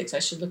statistics. I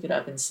should look it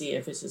up and see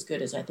if it's as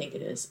good as I think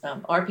it is.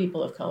 Are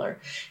people of color,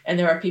 and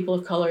there are people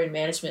of color in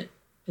management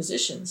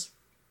positions.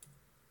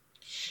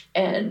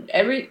 And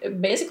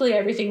basically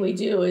everything we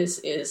do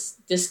is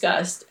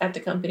discussed at the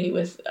company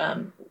with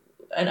an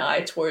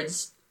eye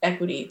towards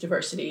equity,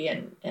 diversity,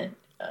 and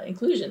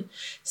inclusion.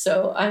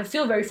 So I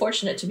feel very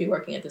fortunate to be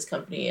working at this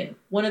company. And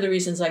one of the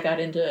reasons I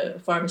got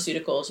into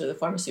pharmaceuticals or the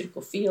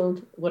pharmaceutical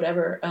field,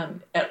 whatever,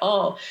 at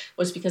all,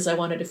 was because I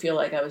wanted to feel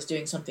like I was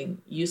doing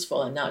something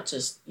useful and not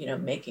just,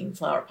 making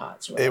flower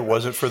pots. Or whatever. It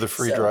wasn't for the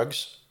free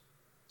drugs?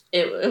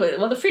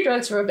 Well, the free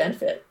drugs were a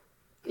benefit,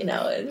 an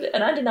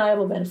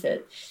undeniable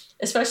benefit.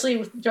 Especially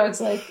with drugs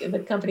like the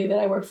company that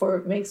I work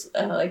for makes,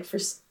 I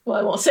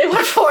won't say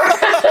what for.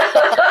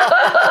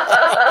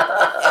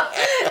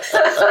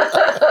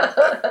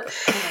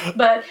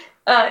 But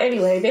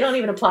anyway, they don't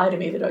even apply to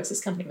me, the drugs this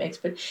company makes.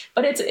 But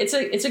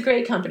it's a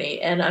great company,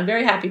 and I'm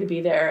very happy to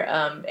be there.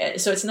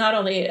 So it's not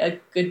only a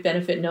good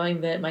benefit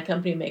knowing that my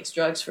company makes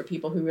drugs for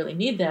people who really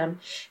need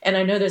them, and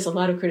I know there's a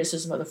lot of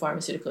criticism of the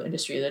pharmaceutical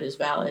industry that is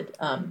valid.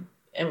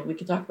 And we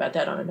can talk about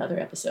that on another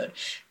episode.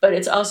 But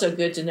it's also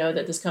good to know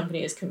that this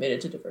company is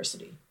committed to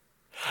diversity.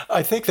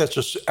 I think that's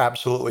just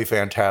absolutely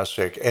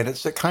fantastic. And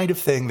it's the kind of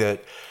thing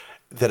that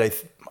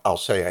I'll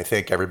say I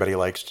think everybody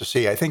likes to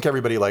see. I think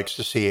everybody likes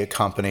to see a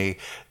company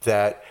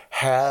that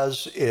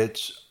has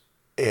its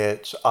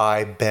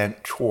eye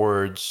bent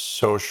towards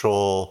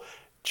social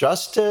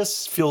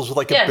justice. Feels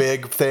like a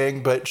big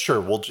thing, but sure,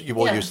 we'll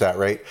use that,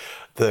 right?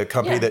 The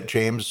company that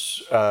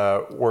James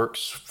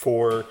works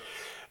for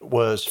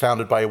was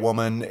founded by a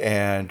woman,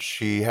 and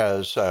she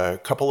has a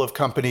couple of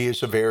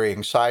companies of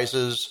varying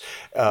sizes,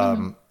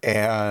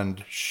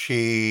 and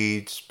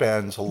she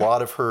spends a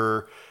lot of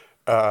her,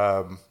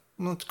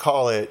 let's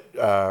call it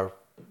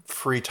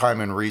free time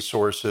and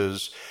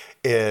resources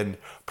in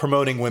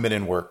promoting women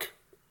in work,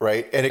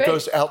 right? And it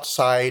goes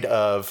outside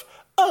of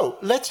oh,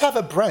 let's have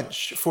a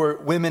brunch for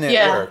women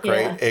at work,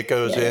 right? It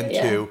goes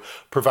into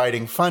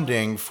providing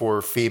funding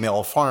for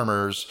female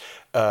farmers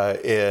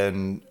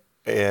in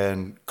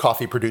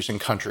coffee producing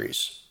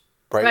countries.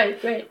 Right.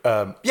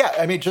 Yeah,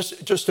 I mean,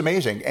 just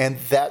amazing. And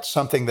that's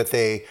something that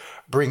they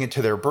bring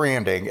into their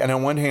branding. And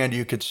on one hand,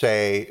 you could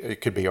say,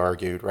 it could be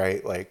argued,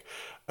 right? Like,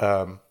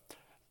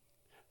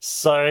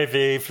 sorry,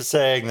 V, for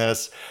saying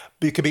this.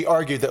 But it could be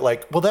argued that,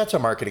 like, well, that's a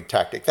marketing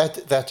tactic.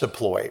 That's a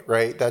ploy,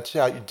 right? That's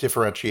how you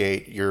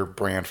differentiate your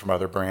brand from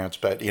other brands.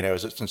 But,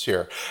 is it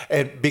sincere?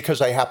 And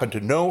because I happen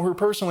to know her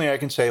personally, I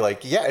can say,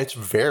 like, yeah, it's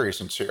very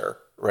sincere,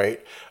 right?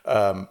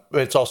 But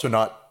it's also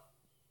not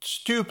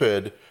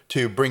stupid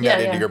to bring that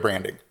into your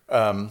branding.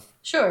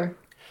 Sure.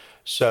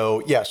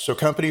 So, yes, so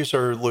companies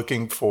are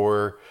looking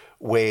for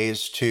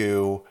ways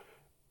to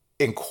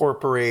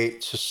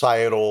incorporate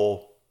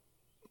societal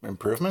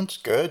improvements,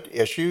 good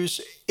issues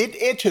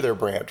into their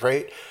brand,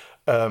 right?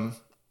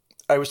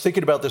 I was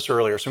thinking about this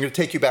earlier, so I'm going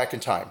to take you back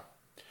in time.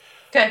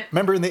 Okay.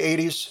 Remember in the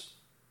 80s?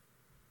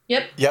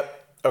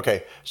 Yep.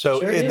 Okay. So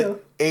in the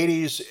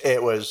 80s,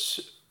 it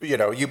was...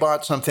 you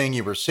bought something,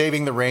 you were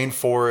saving the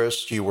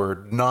rainforest, you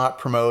were not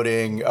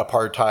promoting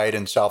apartheid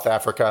in South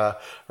Africa,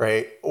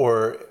 right?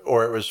 Or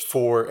it was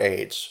for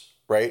AIDS,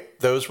 right?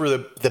 Those were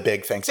the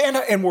big things.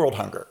 And world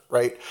hunger,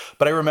 right?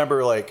 But I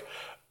remember like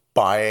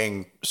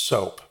buying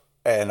soap,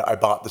 and I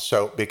bought the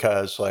soap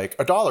because like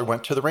 $1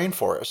 went to the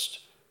rainforest.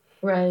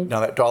 Right. Now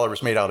that dollar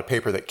was made out of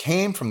paper that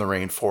came from the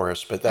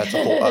rainforest, but that's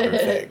a whole other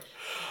thing.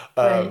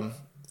 Right.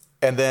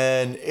 And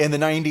then in the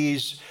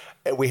 90s,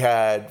 we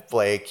had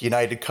like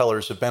United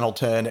Colors of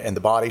Benetton and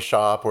the Body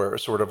Shop, where it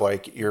was sort of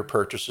like your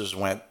purchases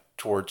went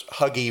towards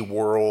huggy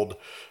world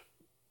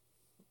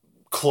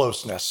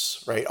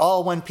closeness, right?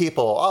 All one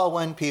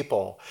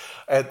people.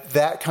 And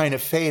that kind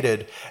of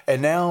faded.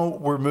 And now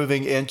we're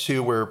moving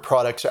into where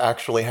products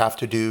actually have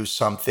to do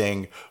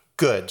something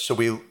good. So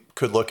we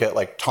could look at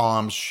like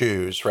Tom's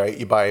shoes, right?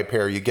 You buy a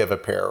pair, you give a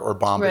pair, or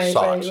Bombas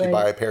socks. You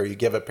buy a pair, you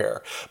give a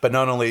pair. But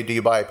not only do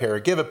you buy a pair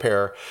and give a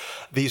pair,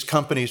 these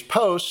companies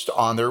post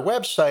on their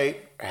website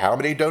how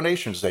many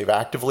donations they've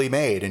actively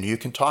made, and you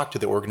can talk to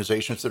the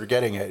organizations that are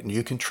getting it, and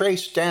you can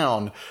trace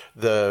down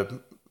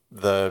the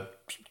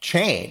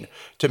chain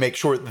to make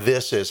sure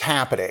this is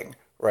happening,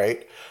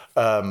 right?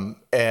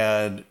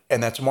 And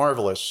that's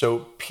marvelous. So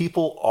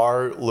people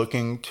are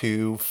looking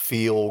to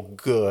feel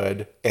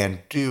good and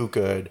do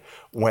good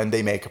when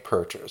they make a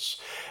purchase.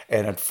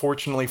 And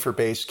unfortunately for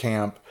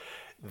Basecamp,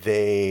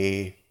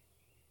 they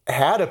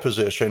had a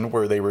position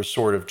where they were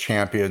sort of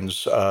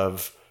champions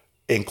of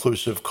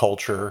inclusive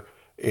culture,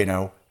 I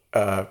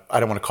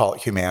don't want to call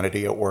it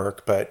humanity at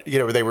work, but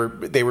they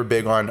were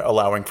big on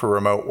allowing for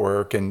remote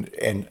work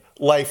and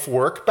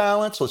life-work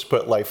balance. Let's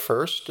put life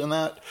first in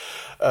that.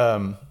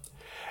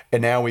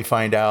 And now we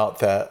find out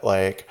that,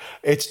 like,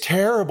 it's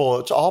terrible.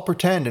 It's all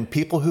pretend, and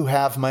people who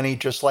have money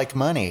just like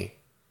money.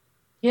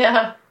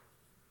 Yeah,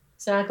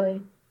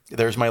 exactly.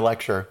 There's my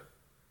lecture.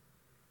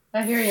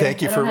 I hear you.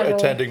 Thank you for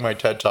attending my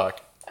TED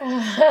Talk.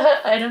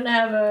 I don't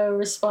have a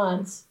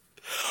response.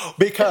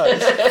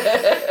 Because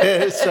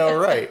it's so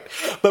right.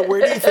 But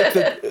where do you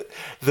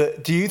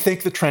think do you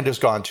think the trend has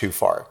gone too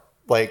far?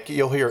 Like,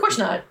 you'll hear... Of course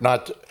not.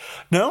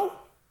 No?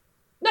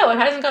 No, it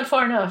hasn't gone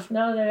far enough.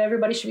 No, that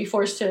everybody should be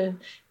forced to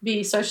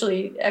be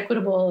socially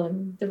equitable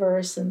and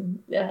diverse,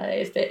 and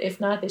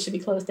if not, they should be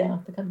closed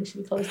down. The company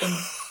should be closed down.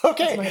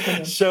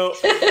 Okay, so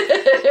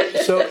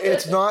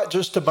it's not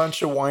just a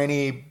bunch of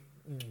whiny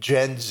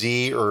Gen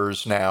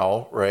Zers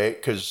now, right?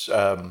 Because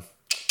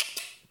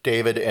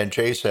David and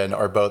Jason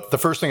are both. The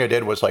first thing I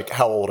did was like,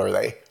 how old are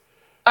they?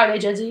 Are they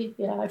Gen Z?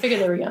 Yeah, I figured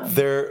they were young.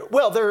 They're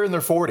in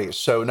their 40s,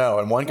 so no,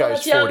 and one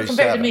guy's 47. Young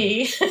compared to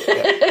me.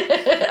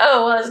 Yeah.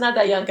 Oh, well, it's not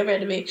that young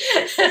compared to me.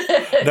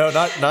 No,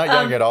 not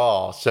young at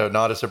all, so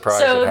not a surprise.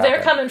 So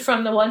they're coming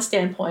from the one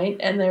standpoint,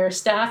 and their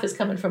staff is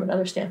coming from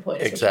another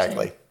standpoint.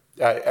 Exactly.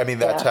 I mean,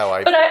 that's how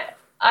I... But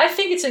I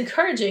think it's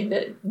encouraging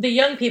that the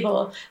young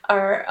people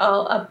are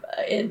all up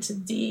into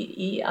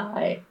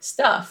DEI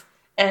stuff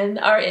and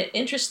are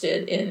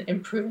interested in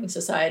improving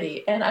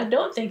society. And I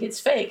don't think it's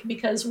fake,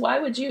 because why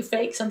would you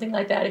fake something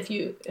like that if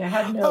you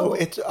have no...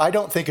 I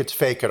don't think it's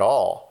fake at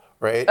all,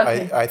 right?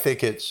 Okay. I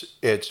think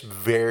it's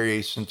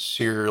very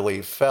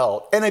sincerely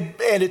felt. And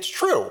it's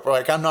true.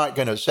 Like, I'm not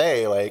going to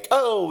say, like,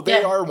 oh,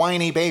 they are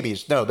whiny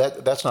babies. No,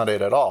 that's not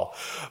it at all.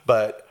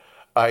 But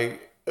I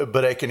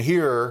can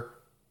hear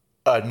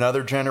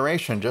another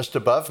generation just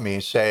above me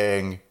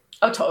saying...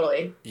 Oh,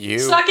 totally.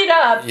 Suck it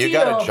up. You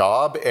got a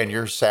job and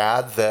you're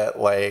sad that,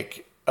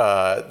 like,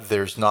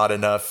 there's not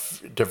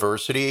enough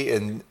diversity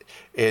in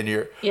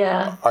your...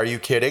 Yeah. Are you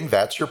kidding?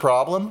 That's your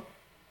problem?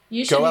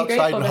 You should go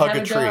outside and hug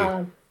a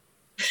tree.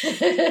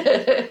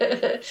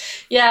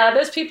 Yeah,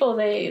 those people,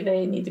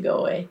 they need to go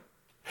away.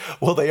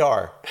 Well, they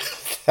are.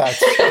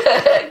 That's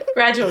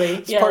gradually.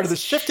 It's part of the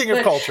shifting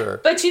of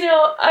culture. But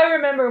I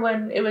remember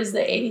when it was the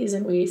 80s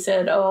and we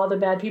said, "Oh, all the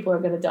bad people are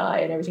going to die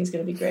and everything's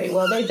going to be great."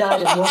 Well, they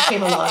died and woke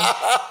came along.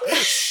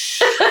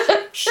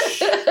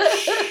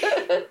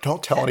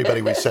 Don't tell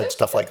anybody we said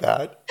stuff like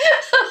that.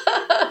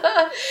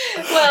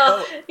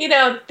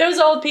 those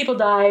old people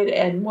died,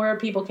 and more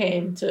people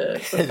came to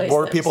replace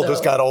more them, people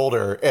just got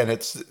older, and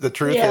the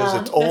truth is,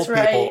 it's old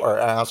people are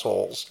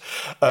assholes.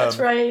 That's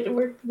right.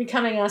 We're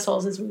becoming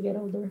assholes as we get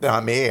older.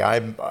 Not me.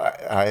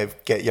 I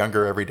get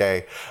younger every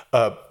day.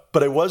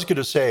 But I was going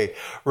to say,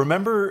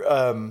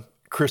 remember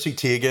Chrissy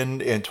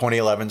Teigen in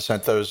 2011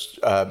 sent those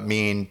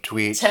mean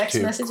tweets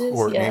to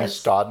Courtney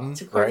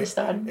Stodden, right?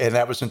 Stodden. And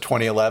that was in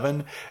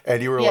 2011.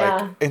 And you were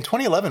like, in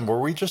 2011, were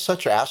we just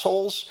such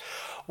assholes?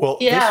 Well,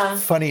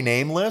 this funny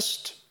name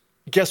list,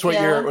 guess what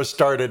year it was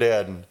started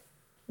in?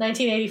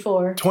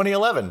 1984.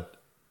 2011.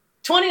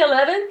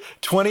 2011?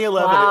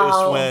 2011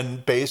 is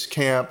when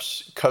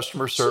Basecamp's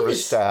customer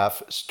service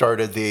staff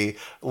started the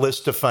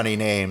list of funny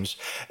names.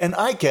 And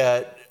I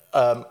get...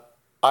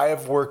 I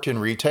have worked in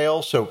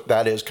retail, so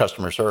that is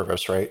customer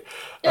service, right?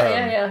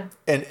 Yeah.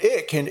 And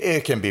it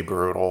can be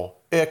brutal.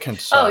 It can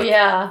suck. Oh,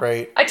 yeah.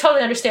 Right? I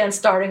totally understand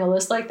starting a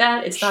list like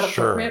that. It's not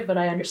appropriate, but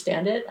I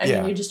understand it. I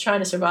mean, you're just trying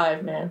to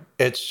survive, man.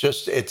 It's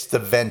the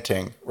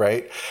venting,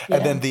 right? Yeah,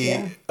 and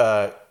then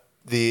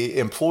the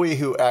employee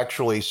who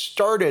actually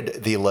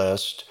started the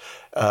list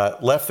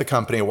left the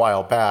company a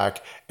while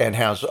back and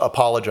has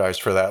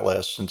apologized for that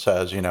list and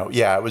says,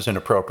 it was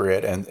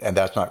inappropriate and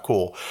that's not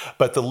cool.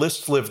 But the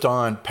list lived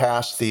on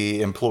past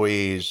the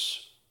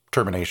employee's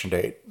termination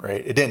date,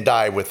 right? It didn't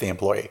die with the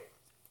employee.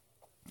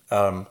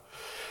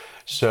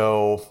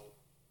 So,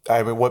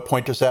 I mean, what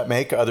point does that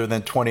make other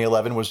than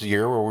 2011 was the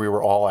year where we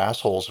were all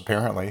assholes,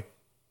 apparently?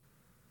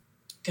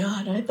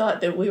 God, I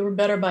thought that we were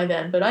better by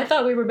then, but I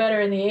thought we were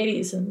better in the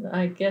 80s, and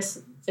I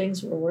guess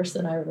things were worse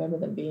than I remember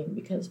them being,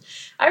 because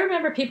I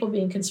remember people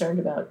being concerned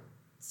about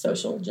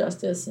social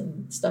justice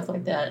and stuff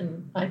like that,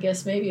 and I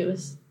guess maybe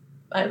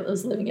I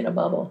was living in a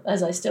bubble,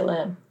 as I still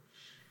am.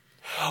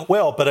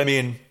 Well, but I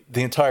mean,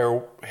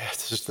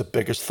 this is the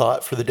biggest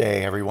thought for the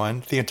day,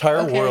 everyone. The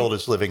entire world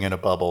is living in a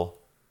bubble.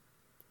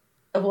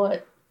 Of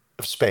what?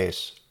 Of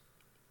space.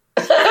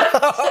 All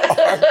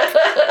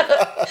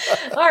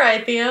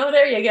right, Theo,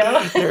 there you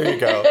go. There you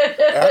go.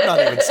 I'm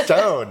not even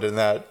stoned in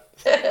that.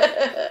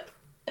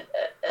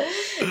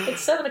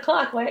 It's 7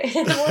 o'clock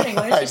in the morning.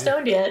 Why aren't you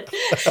stoned yet?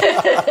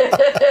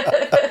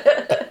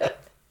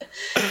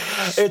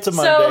 It's a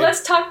Monday. So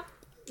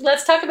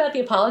let's talk about the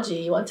apology.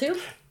 You want to?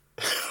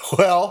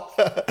 Well,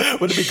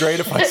 would it be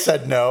great if I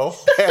said no?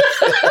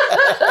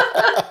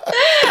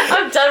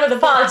 I'm done with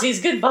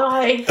apologies.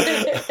 Goodbye.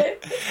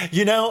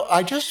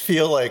 I just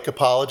feel like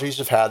apologies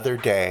have had their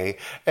day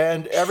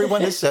and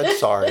everyone has said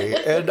sorry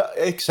and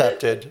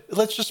accepted.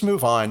 Let's just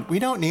move on. We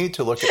don't need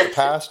to look at the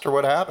past or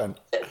what happened.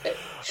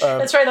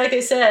 That's right. Like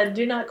I said,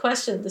 do not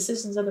question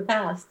decisions of the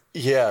past.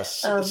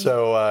 Yes.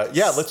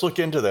 Let's look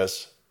into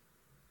this.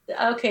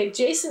 Okay.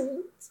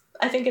 Jason,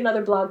 I think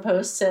another blog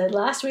post said,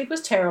 last week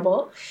was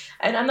terrible.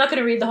 And I'm not going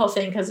to read the whole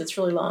thing because it's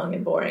really long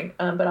and boring,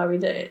 but I'll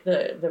read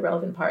the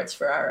relevant parts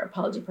for our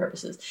apology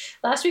purposes.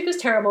 Last week was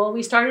terrible.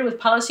 We started with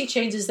policy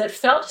changes that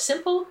felt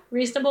simple,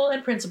 reasonable,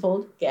 and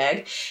principled,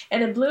 gag,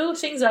 and it blew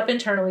things up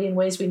internally in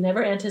ways we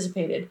never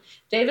anticipated.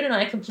 David and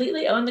I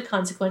completely own the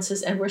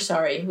consequences, and we're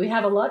sorry. We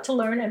have a lot to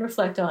learn and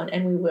reflect on,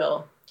 and we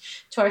will.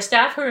 To our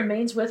staff who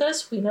remains with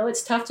us, we know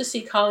it's tough to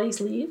see colleagues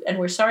leave, and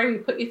we're sorry we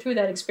put you through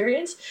that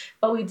experience,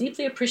 but we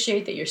deeply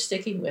appreciate that you're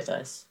sticking with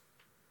us.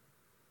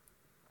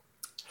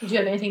 Do you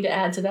have anything to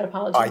add to that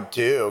apology? I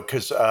do,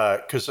 because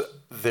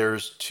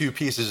there's two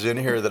pieces in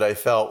here that I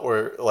felt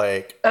were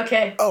like,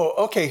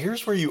 okay,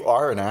 here's where you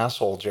are an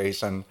asshole,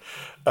 Jason.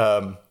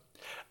 And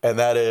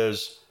that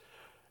is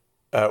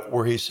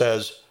where he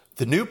says,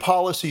 the new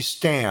policies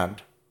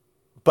stand,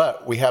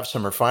 but we have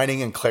some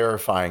refining and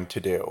clarifying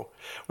to do,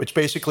 which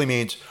basically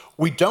means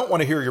we don't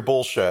want to hear your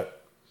bullshit,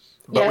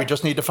 but we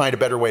just need to find a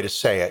better way to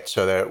say it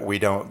so that we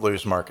don't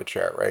lose market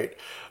share, right?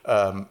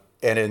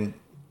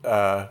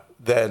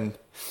 Then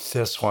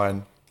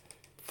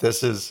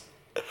this is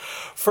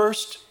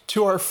first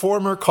to our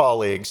former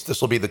colleagues.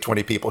 This will be the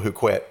 20 people who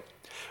quit.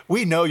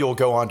 We know you'll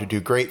go on to do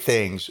great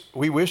things.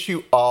 We wish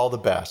you all the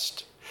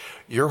best.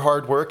 Your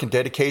hard work and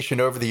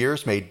dedication over the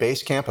years made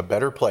Basecamp a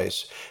better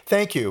place.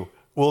 Thank you.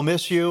 We'll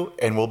miss you,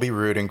 and we'll be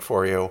rooting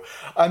for you.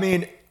 I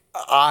mean,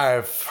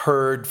 I've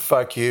heard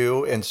fuck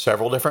you in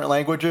several different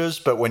languages,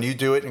 but when you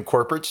do it in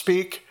corporate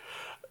speak,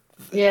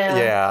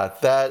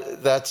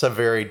 that's a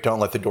very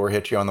don't let the door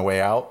hit you on the way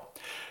out.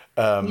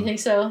 You think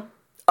so?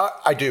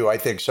 I do. I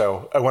think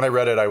so. When I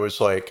read it, I was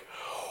like,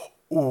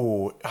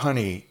 ooh,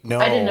 honey, no.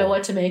 I didn't know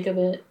what to make of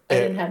it. I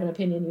didn't have an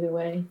opinion either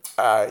way.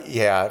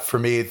 For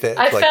me,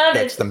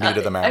 that's the meat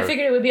of the matter. I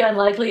figured it would be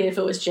unlikely if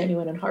it was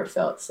genuine and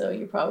heartfelt, so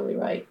you're probably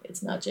right.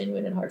 It's not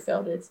genuine and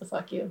heartfelt. It's the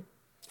fuck you.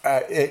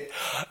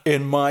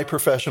 In my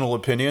professional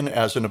opinion,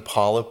 as an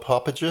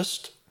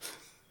apologist.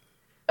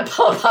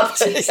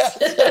 Apologist.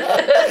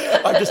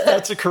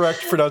 That's a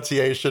correct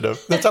pronunciation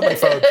of, that's how my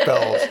phone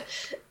spells.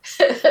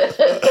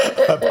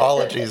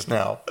 Apologies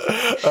now.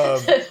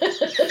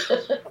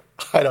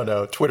 I don't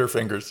know, Twitter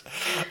fingers.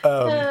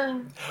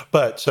 Not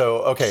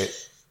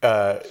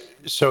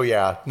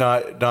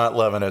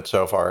loving it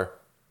so far.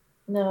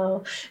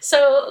 No.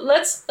 So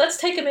let's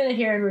take a minute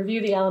here and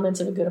review the elements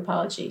of a good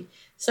apology.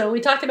 So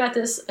we talked about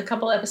this a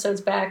couple episodes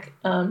back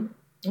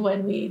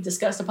when we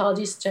discussed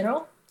apologies in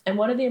general. And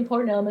one of the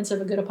important elements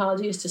of a good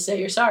apology is to say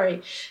you're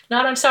sorry.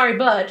 Not I'm sorry,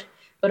 but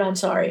I'm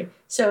sorry.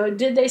 So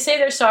did they say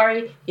they're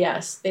sorry?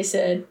 Yes. They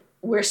said,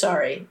 we're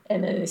sorry.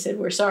 And then they said,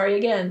 we're sorry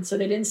again. So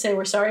they didn't say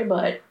we're sorry,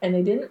 but, and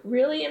they didn't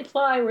really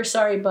imply we're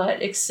sorry,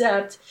 but,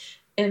 except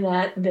in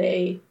that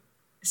they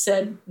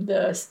said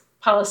the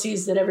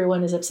policies that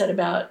everyone is upset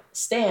about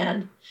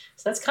stand.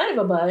 So that's kind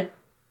of a but.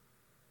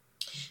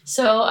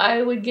 So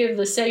I would give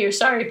the say you're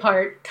sorry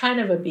part kind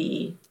of a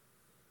B.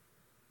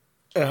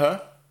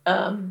 Uh-huh.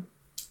 And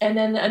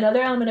then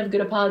another element of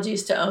good apology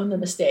is to own the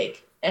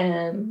mistake.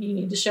 And you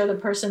need to show the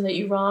person that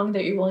you wronged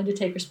that you're willing to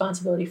take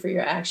responsibility for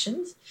your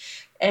actions.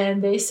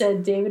 And they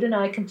said, David and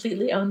I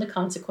completely own the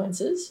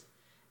consequences.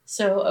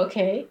 So,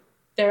 okay,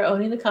 they're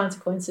owning the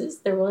consequences.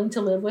 They're willing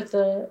to live with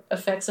the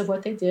effects of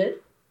what they did.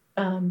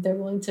 They're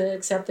willing to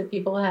accept that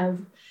people have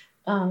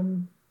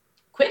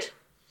quit.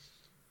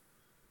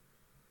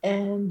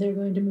 And they're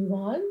going to move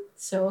on.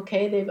 So,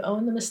 okay, they've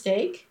owned the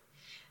mistake.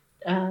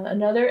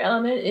 Another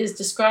element is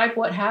describe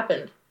what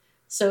happened.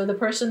 So the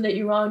person that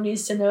you wronged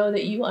needs to know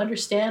that you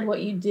understand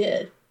what you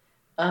did.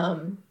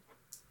 And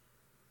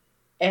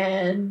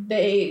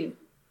they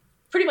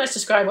pretty much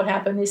described what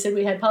happened. They said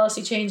we had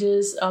policy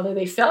changes, although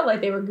they felt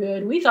like they were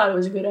good. We thought it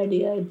was a good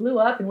idea. It blew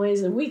up in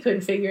ways that we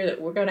couldn't figure that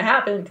were going to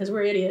happen because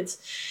we're idiots.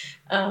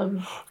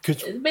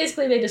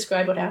 Basically, they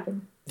described what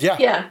happened.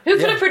 Yeah. Who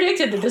could have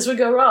predicted that this would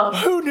go wrong?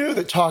 Who knew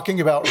that talking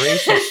about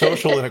race and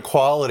social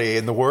inequality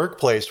in the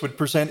workplace would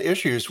present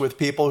issues with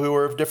people who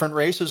are of different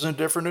races and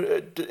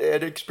different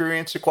and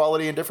experience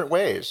equality in different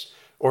ways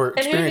or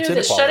experience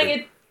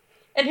inequality?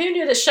 And who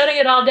knew that shutting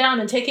it all down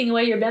and taking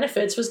away your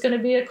benefits was going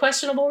to be a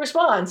questionable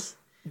response?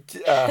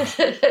 That's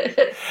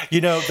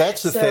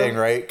the thing,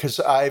 right? Because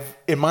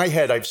in my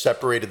head, I've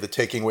separated the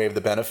taking away of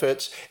the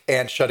benefits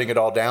and shutting it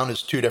all down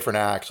as two different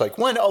acts. Like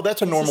one,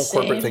 that's a normal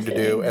corporate thing to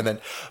do. And then,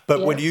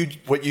 but what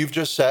you've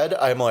just said,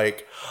 I'm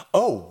like,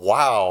 oh,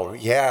 wow.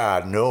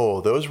 Yeah,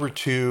 no, those were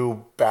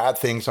two bad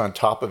things on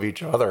top of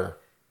each other.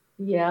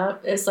 Yeah.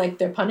 It's like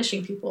they're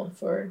punishing people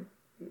for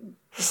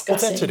discussing.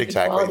 Well, that's it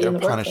exactly. They're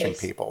punishing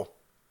people.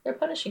 They're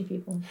punishing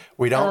people.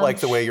 We don't like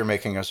the way you're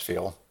making us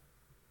feel.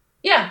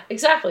 Yeah,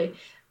 exactly.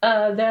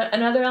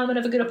 Another element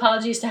of a good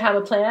apology is to have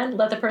a plan.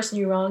 Let the person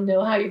you wrong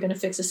know how you're going to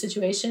fix a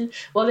situation.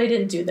 Well, they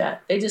didn't do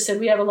that. They just said,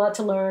 we have a lot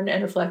to learn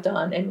and reflect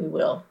on, and we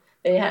will.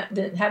 They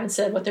haven't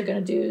said what they're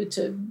going to do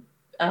to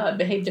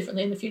behave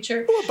differently in the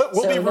future. Well, but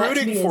we'll be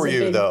rooting for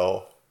you,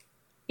 though.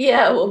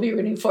 Yeah, we'll be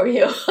rooting for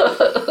you.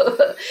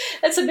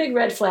 That's a big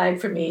red flag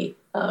for me.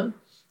 And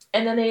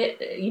then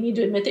you need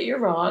to admit that you're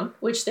wrong,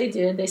 which they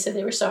did. They said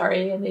they were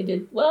sorry, and they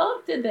did.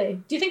 Well, did they?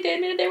 Do you think they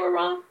admitted they were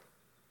wrong?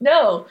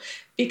 No,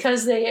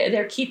 because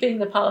they're keeping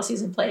the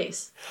policies in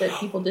place that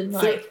people didn't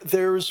like.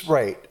 There's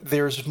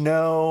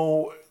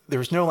no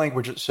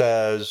language that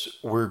says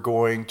we're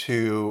going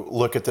to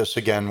look at this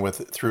again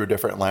through a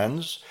different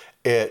lens.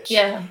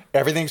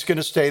 Everything's going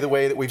to stay the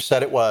way that we've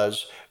said it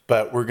was,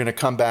 but we're going to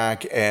come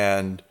back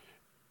and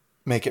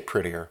make it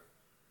prettier.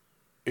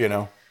 We're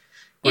going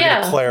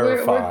to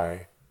clarify.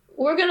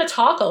 We're going to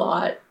talk a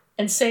lot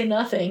and say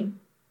nothing,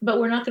 but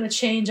we're not going to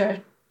change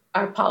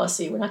our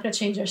policy. We're not going to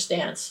change our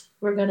stance.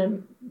 We're going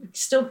to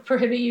still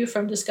prohibit you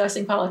from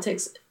discussing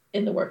politics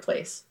in the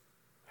workplace.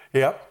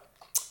 Yep.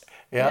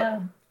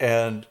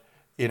 And,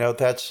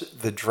 that's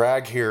the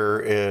drag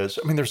here is,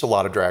 there's a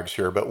lot of drags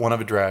here, but one of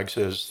the drags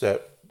is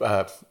that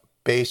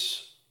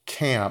base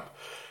camp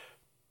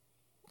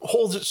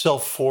holds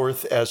itself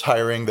forth as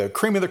hiring the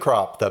cream of the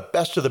crop, the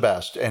best of the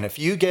best. And if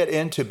you get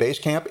into base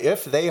camp,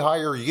 if they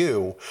hire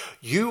you,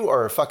 you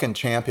are a fucking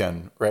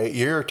champion, right?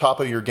 You're top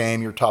of your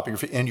game, you're top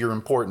of and you're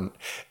important.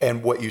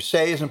 And what you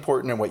say is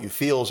important and what you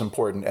feel is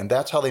important. And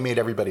that's how they made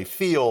everybody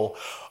feel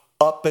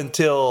up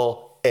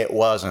until it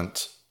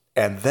wasn't.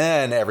 And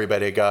then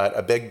everybody got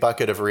a big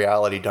bucket of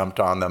reality dumped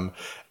on them.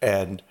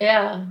 And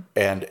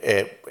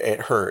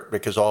it hurt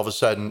because all of a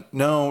sudden,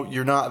 no,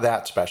 you're not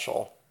that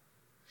special.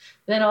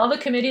 Then all the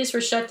committees were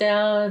shut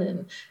down,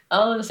 and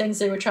all of the things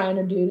they were trying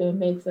to do to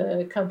make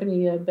the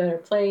company a better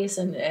place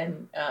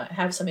and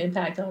have some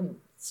impact on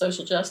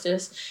social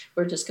justice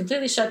were just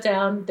completely shut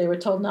down. They were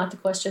told not to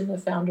question the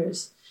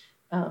founders'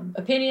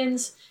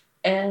 opinions,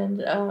 and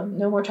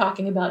no more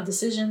talking about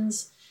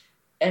decisions.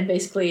 And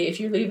basically, if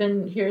you're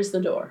leaving, here's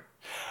the door.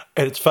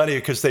 And it's funny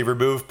because they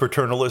removed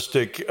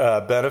paternalistic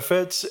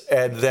benefits,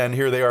 and then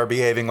here they are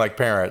behaving like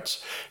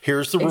parents.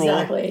 Here's the rule,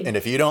 and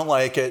if you don't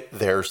like it,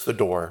 there's the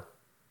door.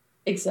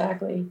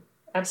 Exactly.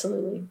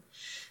 Absolutely.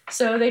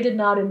 So they did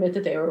not admit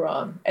that they were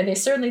wrong. And they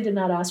certainly did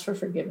not ask for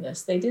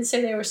forgiveness. They did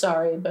say they were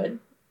sorry, but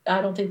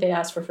I don't think they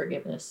asked for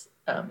forgiveness.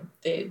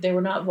 They were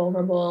not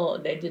vulnerable.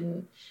 They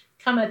didn't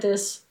come at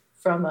this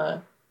from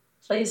a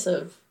place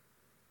of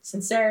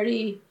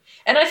sincerity.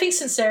 And I think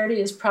sincerity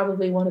is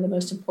probably one of the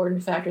most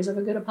important factors of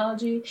a good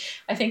apology.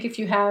 I think if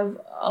you have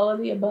all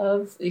of the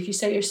above, if you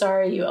say you're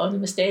sorry, you own the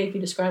mistake,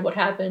 you describe what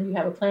happened, you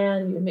have a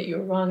plan, you admit you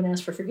were wrong and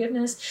ask for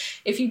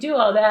forgiveness. If you do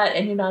all that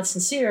and you're not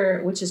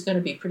sincere, which is going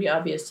to be pretty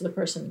obvious to the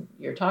person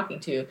you're talking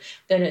to,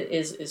 then it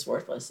is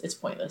worthless. It's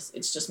pointless.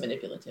 It's just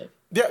manipulative.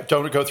 Yeah,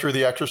 don't go through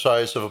the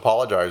exercise of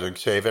apologizing.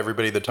 Save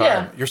everybody the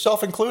time,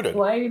 yourself included.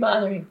 Why are you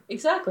bothering?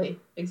 Exactly.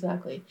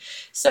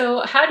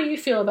 So how do you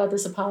feel about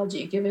this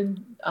apology,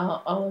 given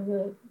all of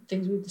the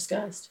things we've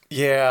discussed?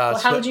 Yeah. Well,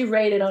 how would you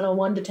rate it on a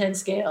 1 to 10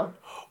 scale?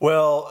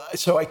 Well,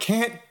 so I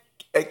can't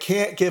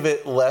give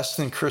it less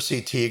than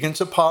Chrissy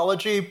Teigen's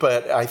apology,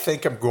 but I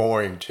think I'm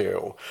going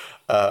to.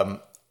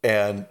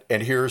 And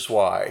here's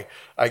why.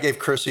 I gave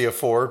Chrissy a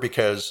 4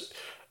 because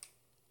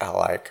I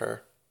like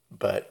her,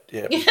 but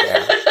it was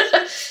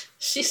bad.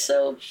 She's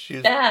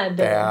bad.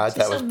 Bad.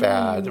 That was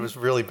bad. It was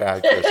really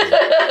bad, Chrissy.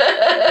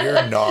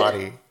 You're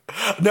naughty.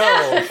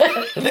 No.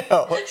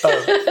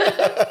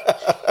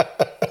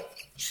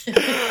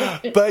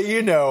 But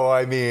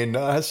I mean,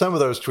 some of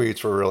those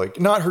tweets were really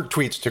not her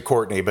tweets to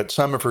Courtney, but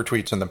some of her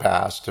tweets in the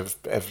past have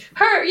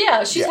her.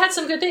 Yeah, she's had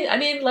some good things. I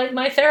mean, like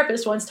my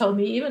therapist once told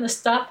me, even a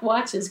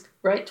stopwatch is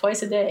right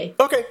twice a day.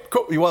 Okay,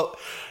 cool. Well,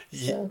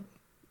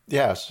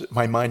 yes,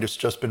 my mind has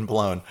just been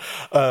blown.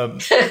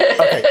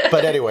 Okay,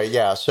 but anyway,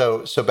 yeah.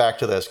 So back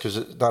to this because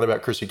it's not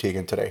about Chrissy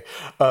Teigen today.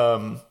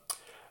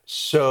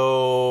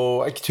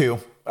 So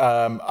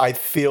I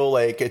feel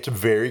like it's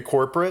very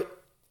corporate.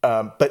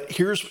 But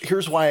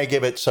here's why I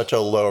give it such a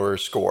lower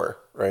score,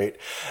 right?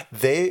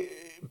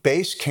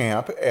 Base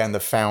Camp and the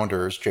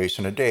founders,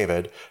 Jason and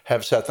David,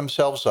 have set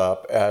themselves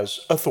up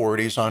as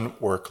authorities on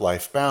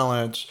work-life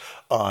balance,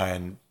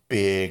 on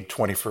being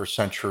 21st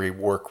century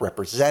work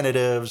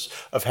representatives,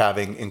 of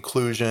having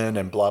inclusion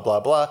and blah,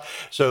 blah, blah.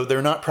 So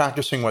they're not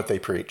practicing what they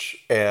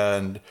preach.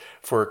 And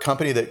for a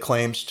company that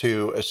claims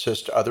to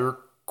assist other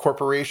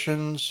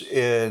corporations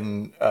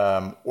in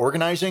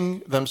organizing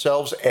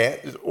themselves,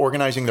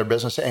 organizing their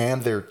business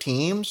and their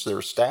teams,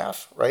 their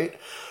staff, right?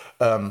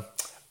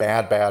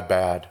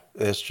 Bad.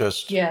 It's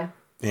just,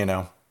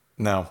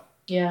 no.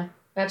 Yeah,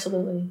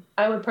 absolutely.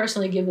 I would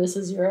personally give this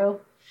a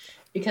 0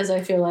 because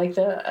I feel like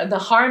the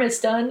harm it's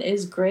done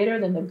is greater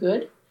than the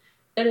good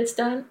that it's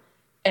done.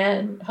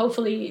 And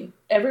hopefully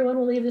everyone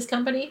will leave this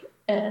company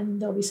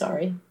and they'll be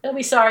sorry. They'll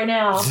be sorry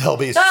now. They'll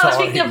be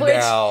sorry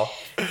now.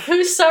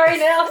 Who's sorry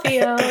now,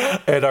 Theo?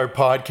 And our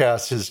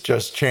podcast has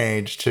just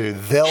changed to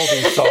they'll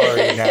be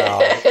sorry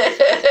now.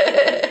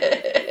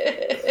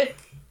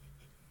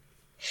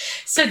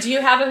 So do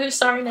you have a who's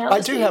sorry now?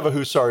 I do have a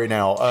who's sorry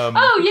now.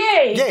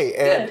 Yay! Yay!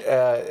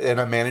 And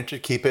I managed to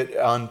keep it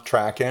on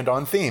track and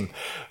on theme.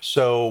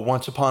 So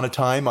once upon a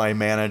time, I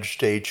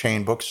managed a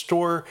chain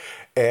bookstore,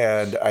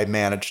 and I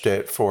managed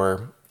it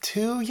for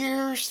 2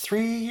 years,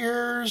 3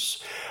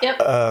 years.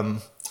 Yep.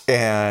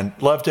 And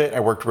loved it. I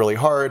worked really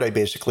hard. I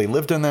basically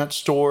lived in that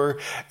store.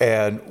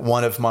 And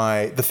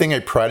the thing I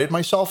prided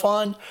myself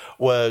on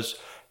was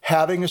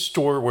having a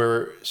store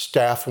where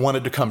staff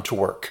wanted to come to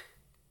work,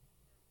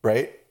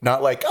 right?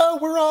 Not like, oh,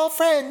 we're all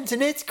friends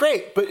and it's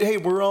great, but hey,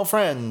 we're all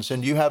friends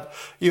and you have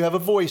a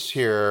voice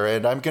here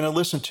and I'm going to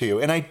listen to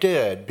you. And I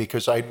did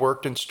because I'd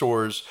worked in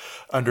stores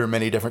under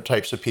many different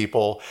types of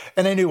people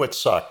and I knew what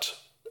sucked,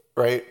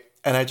 right?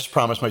 And I just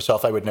promised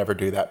myself I would never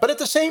do that. But at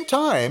the same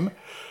time,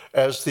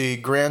 as the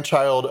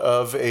grandchild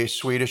of a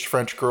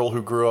Swedish-French girl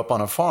who grew up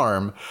on a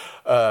farm,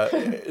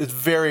 it's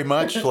very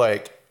much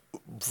like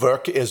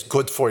work is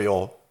good for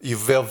you. You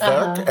will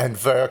work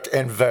and work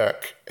and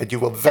work, and you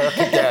will work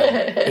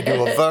again, and you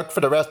will work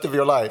for the rest of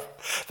your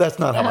life. That's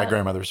not how my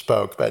grandmother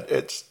spoke, but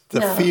it's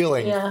the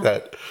feeling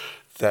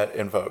that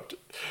invoked.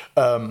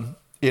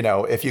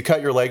 If you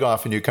cut your leg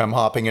off and you come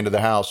hopping into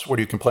the house, what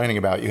are you complaining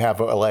about? You have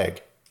a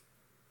leg.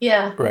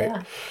 Yeah.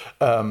 Right.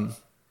 Yeah.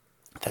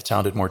 That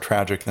sounded more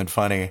tragic than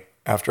funny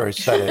after I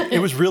said it. It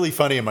was really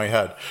funny in my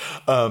head.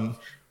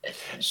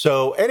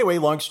 So anyway,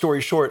 long story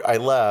short, I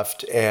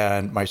left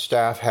and my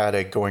staff had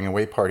a going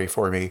away party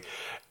for me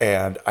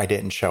and I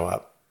didn't show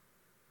up.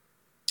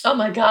 Oh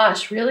my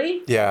gosh,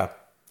 really? Yeah.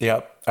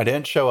 Yep. I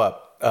didn't show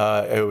up.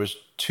 It was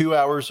 2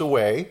 hours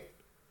away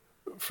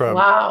from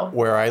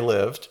where I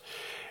lived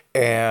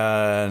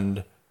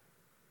and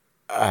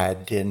I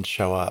didn't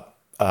show up.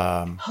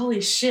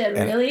 Holy shit,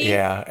 really?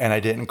 Yeah. And I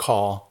didn't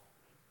call.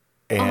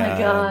 And, oh my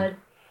God.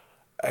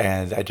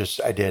 And I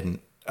didn't.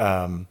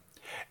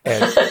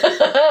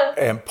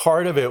 And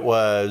part of it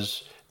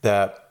was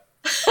that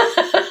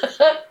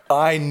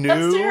I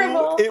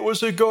knew it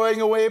was a going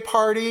away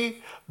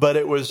party, but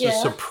it was a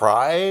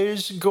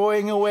surprise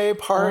going away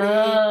party.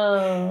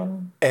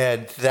 Oh.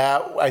 And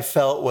that I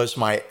felt was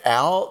my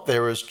out.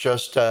 There was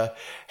just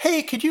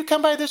hey, could you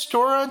come by the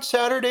store on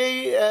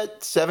Saturday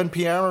at 7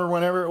 p.m. or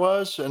whenever it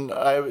was? And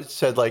I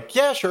said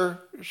yeah, sure.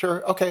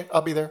 Okay,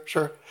 I'll be there.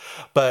 Sure.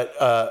 But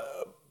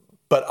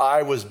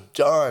I was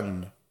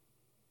done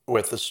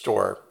with the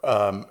store.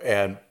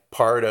 And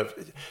part of,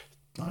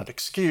 not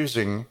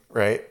excusing,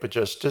 right, but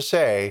just to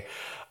say,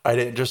 I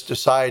didn't just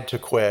decide to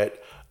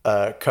quit.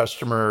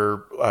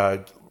 Customer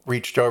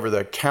reached over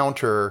the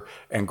counter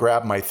and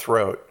grabbed my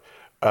throat.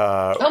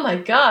 Oh my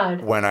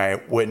God. When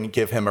I wouldn't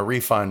give him a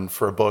refund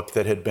for a book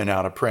that had been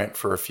out of print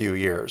for a few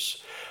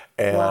years.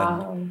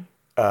 And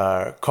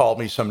called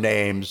me some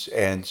names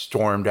and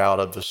stormed out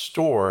of the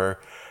store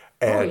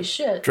and holy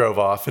shit. Drove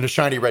off in a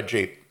shiny red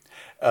Jeep.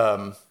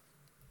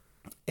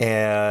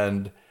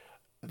 And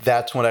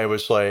that's when I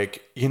was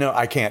like,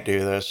 I can't do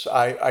this.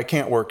 I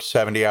can't work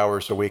 70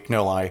 hours a week.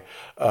 No lie.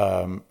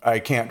 I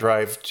can't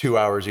drive 2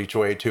 hours each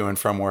way to and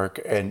from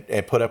work and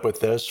put up with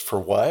this for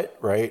what?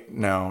 Right?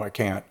 No, I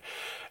can't.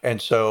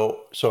 And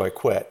so I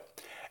quit.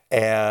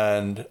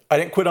 And I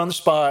didn't quit on the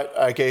spot.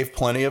 I gave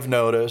plenty of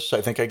notice.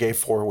 I think I gave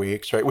 4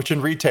 weeks, right? Which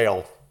in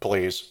retail,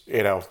 please,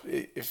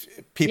 if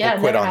people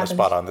quit on the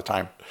spot on the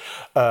time.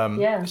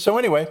 So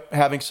anyway,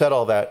 having said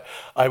all that,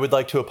 I would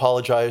like to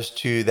apologize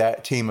to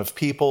that team of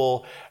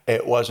people.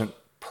 It wasn't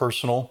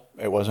personal.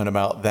 It wasn't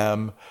about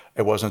them.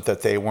 It wasn't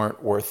that they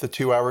weren't worth the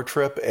 2-hour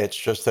trip. It's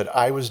just that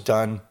I was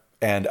done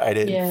and I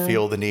didn't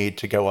feel the need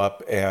to go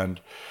up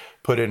and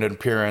put in an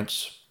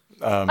appearance.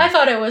 I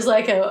thought it was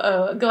like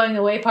a going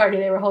away party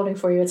they were holding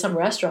for you at some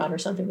restaurant or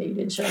something that you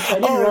didn't show up to. I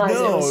didn't realize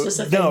it was just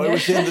a thing. No, it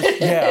was in the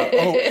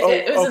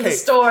it was in the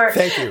store.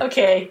 Thank you.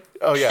 Okay.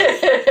 Oh yeah,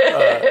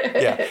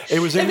 it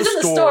was in the store. If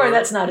it's in the store,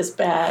 that's not as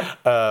bad.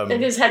 It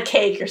just had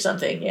cake or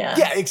something. Yeah.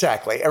 Yeah,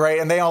 exactly. Right,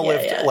 and they all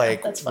lived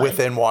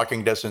within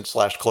walking distance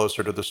 /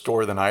 closer to the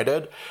store than I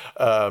did.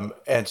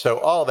 And so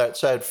all that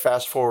said,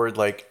 fast forward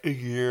like a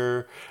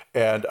year.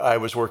 And I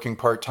was working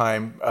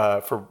part-time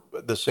for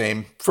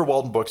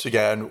Walden Books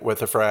again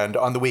with a friend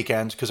on the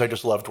weekends because I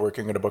just loved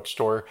working at a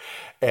bookstore.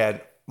 And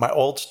my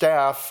old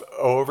staff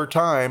over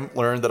time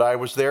learned that I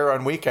was there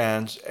on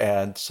weekends,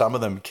 and some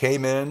of them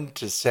came in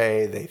to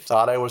say they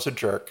thought I was a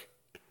jerk.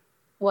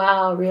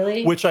 Wow,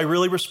 really? Which I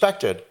really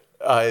respected.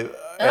 And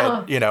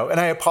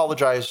I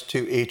apologized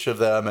to each of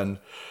them and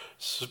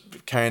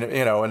kind of,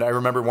 and I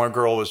remember one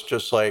girl was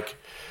just like,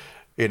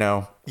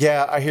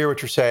 yeah, I hear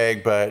what you're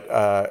saying, but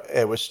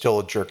it was still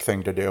a jerk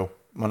thing to do.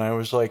 When I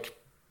was like,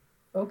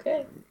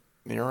 okay,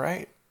 you're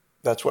right.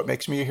 That's what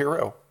makes me a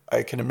hero.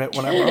 I can admit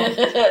when I'm wrong.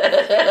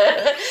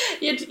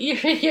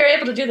 You're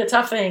able to do the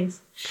tough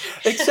things.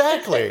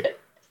 Exactly.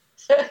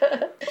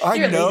 I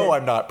know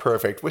I'm not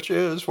perfect, which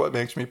is what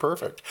makes me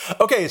perfect.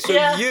 Okay, so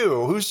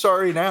who's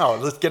sorry now?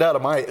 Let's get out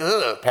of my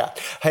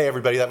path. Hey,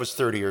 everybody, that was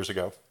 30 years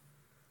ago.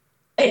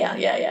 Yeah.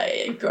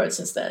 You've grown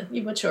since then.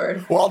 You've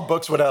matured. Walden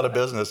Books went out of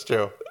business,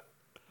 too.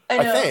 I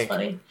know, it's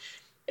funny.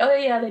 Oh,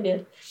 yeah, they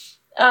did.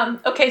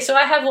 Okay, so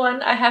I have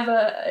one.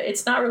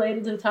 It's not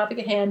related to the topic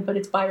at hand, but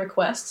it's by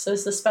request. So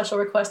it's a special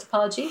request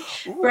apology.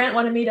 Ooh. Brent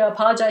wanted me to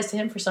apologize to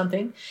him for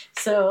something.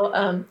 So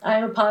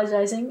I'm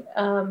apologizing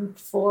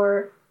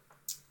for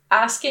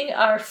asking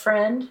our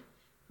friend,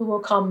 who we'll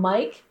call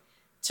Mike,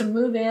 to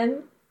move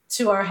in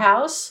to our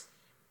house.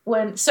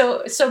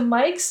 So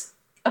Mike's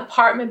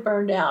apartment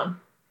burned down.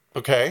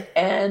 Okay.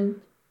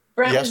 And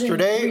Brent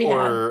yesterday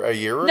or a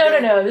year ago?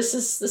 No. This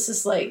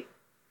is like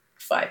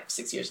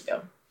 5-6 years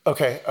ago.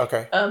 Okay.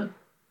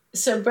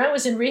 So Brent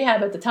was in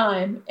rehab at the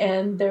time,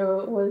 and there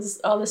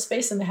was all this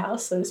space in the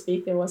house, so to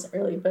speak. There wasn't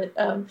really, but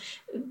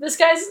this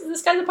guy's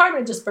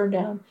apartment just burned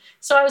down.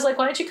 So I was like,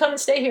 why don't you come and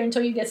stay here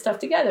until you get stuff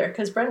together?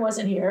 Because Brent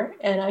wasn't here,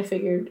 and I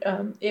figured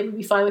it would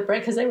be fine with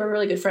Brent because they were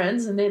really good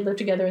friends and they'd lived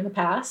together in the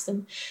past,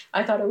 and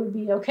I thought it would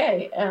be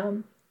okay.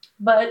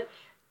 But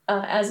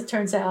as it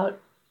turns out,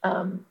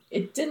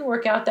 it didn't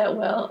work out that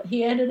well.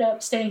 He ended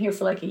up staying here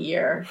for like a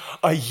year.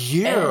 A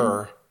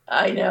year?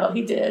 I know,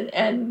 he did.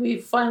 And I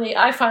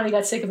finally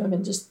got sick of him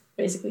and just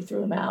basically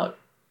threw him out.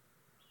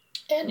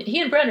 And he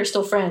and Brent are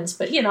still friends,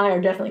 but he and I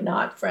are definitely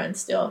not friends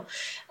still.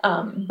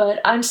 But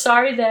I'm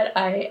sorry that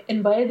I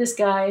invited this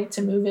guy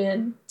to move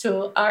in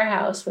to our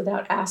house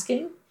without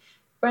asking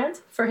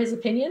Brent for his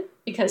opinion,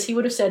 because he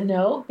would have said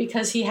no,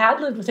 because he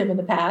had lived with him in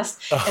the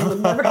past and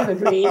would never have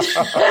agreed.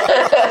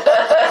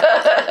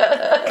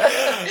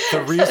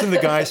 The reason the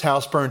guy's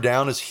house burned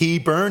down is he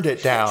burned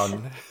it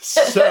down.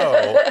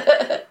 So,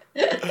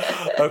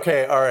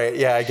 okay, all right,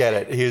 yeah, I get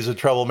it. He was a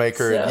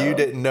troublemaker, and you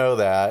didn't know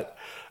that.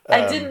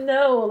 I didn't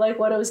know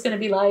what it was going to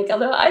be like.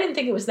 Although I didn't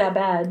think it was that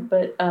bad,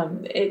 but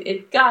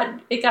it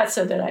got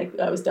so that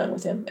I was done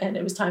with him, and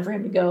it was time for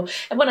him to go.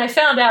 And when I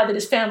found out that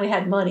his family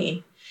had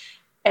money,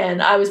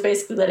 and I was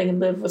basically letting him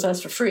live with us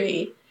for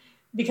free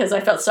because I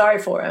felt sorry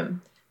for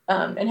him,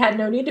 and had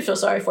no need to feel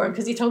sorry for him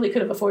because he totally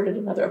could have afforded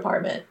another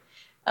apartment.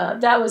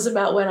 That was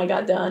about when I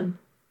got done.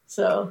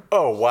 So.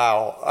 Oh,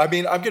 wow. I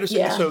mean, I'm going to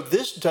say, so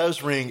this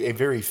does ring a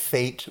very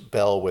fate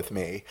bell with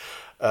me.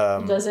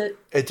 Does it?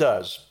 It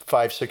does.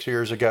 5-6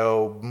 years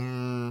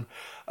ago.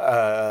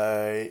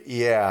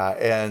 Yeah.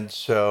 And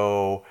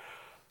so,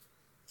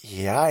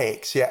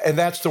 yikes. Yeah. And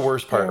that's the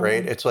worst part,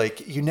 right? It's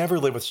like you never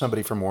live with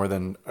somebody for more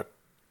than a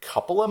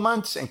couple of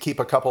months and keep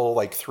a couple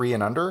like 3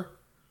 and under.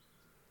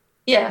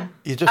 Yeah.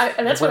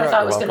 That's what I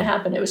thought was going to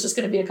happen. It was just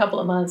going to be a couple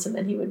of months and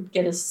then he would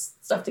get his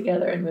stuff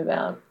together and move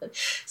out.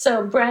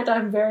 So, Brent,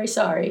 I'm very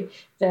sorry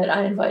that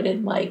I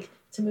invited Mike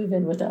to move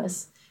in with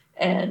us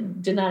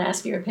and did not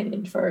ask your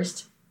opinion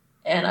first.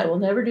 And I will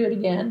never do it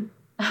again.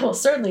 I will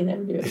certainly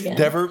never do it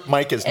again.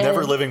 Mike is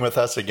never living with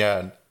us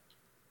again.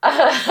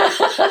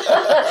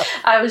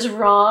 I was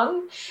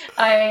wrong.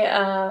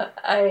 I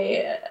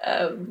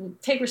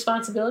take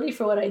responsibility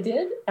for what I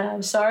did.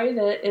 I'm sorry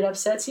that it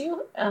upsets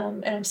you,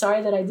 and I'm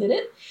sorry that I did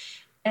it.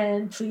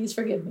 And please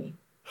forgive me.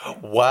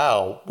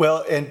 Wow.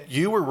 Well, and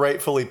you were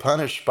rightfully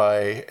punished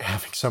by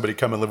having somebody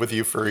come and live with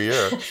you for a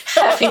year.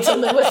 Having to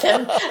live with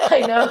him.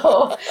 I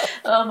know.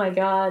 Oh my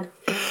God.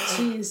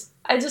 Jeez.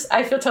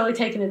 I feel totally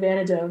taken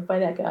advantage of by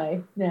that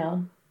guy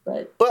now.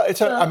 But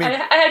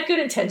I had good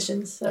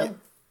intentions. So.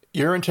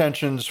 Your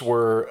intentions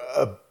were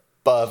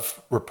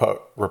above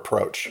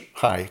reproach.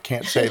 I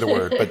can't say the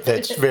word, but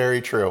that's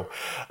very true.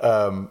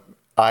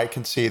 I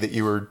can see that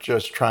you were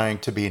just trying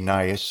to be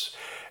nice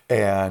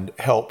and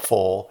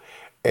helpful.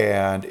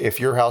 And if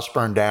your house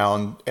burned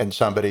down and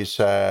somebody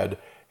said,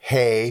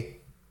 hey,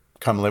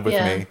 come live with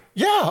me.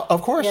 Yeah,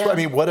 of course. Yeah. I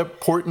mean, what a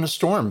port in a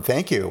storm.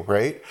 Thank you,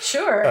 right?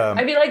 Sure.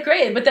 I'd be like,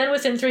 great. But then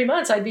within 3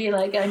 months, I'd be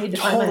like, I need to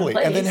find my own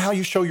place. And then how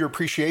you show your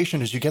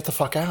appreciation is you get the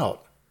fuck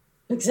out.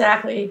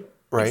 Exactly.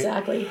 Right?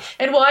 Exactly.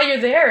 And while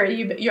you're there,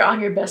 you're on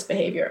your best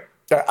behavior.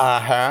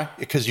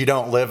 Because you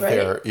don't live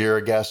there. You're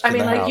a guest in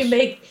the house.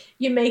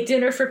 You make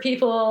dinner for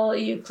people,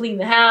 you clean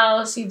the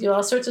house, you do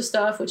all sorts of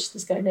stuff, which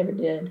this guy never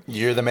did.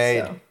 You're the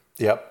maid. So.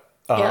 Yep.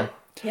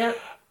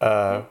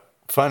 Yep.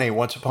 Funny,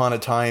 once upon a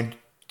time,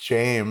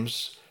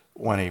 James,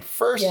 when he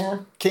first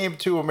came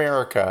to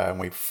America and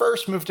we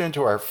first moved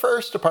into our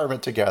first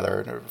apartment together,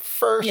 and our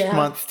first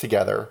month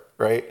together,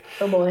 right?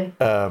 Oh, boy.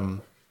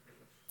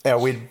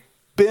 We'd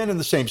been in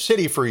the same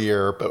city for a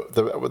year, but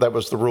that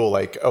was the rule.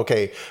 Like,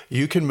 okay,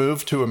 you can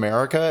move to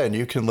America and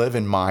you can live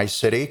in my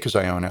city because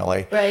I own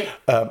LA. Right.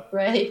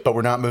 Right. But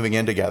we're not moving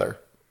in together.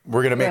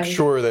 We're going to make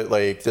sure that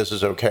like this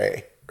is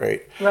okay.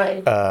 Right.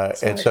 Right.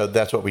 And so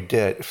that's what we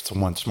did. It's the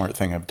one smart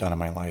thing I've done in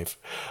my life.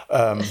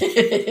 And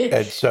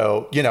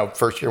so,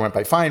 first year went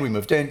by fine. We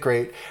moved in.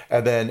 Great.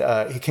 And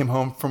then he came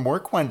home from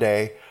work one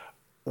day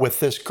with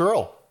this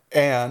girl.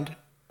 And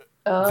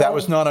that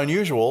was not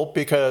unusual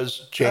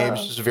because James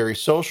is a very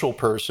social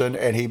person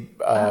and he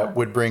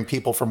would bring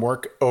people from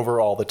work over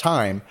all the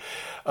time.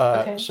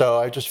 So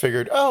I just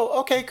figured,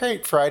 okay,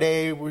 great.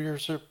 Friday,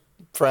 here's a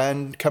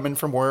friend coming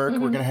from work. We're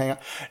going to hang out.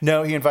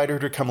 No, he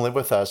invited her to come live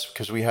with us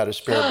because we had a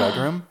spare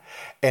bedroom.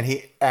 And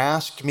he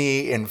asked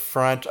me in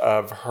front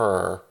of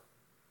her.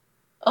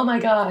 Oh, my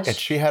gosh. And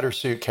she had her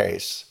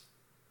suitcase.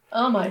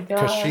 Oh, my gosh.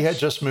 Because she had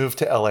just moved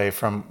to LA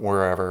from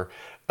wherever.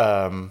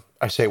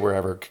 I say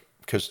wherever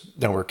because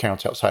nowhere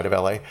counts outside of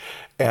LA.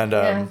 And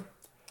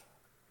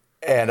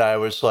I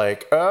was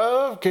like,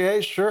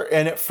 okay, sure.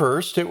 And at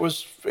first it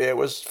was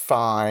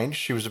fine.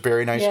 She was a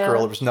very nice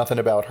girl. There was nothing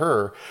about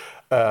her.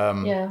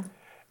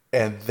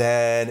 And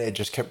then it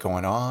just kept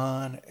going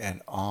on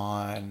and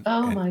on.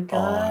 Oh, my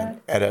God.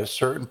 At a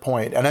certain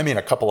point, and I mean,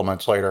 a couple of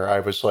months later,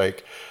 I was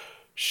like,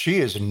 she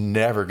is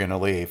never going to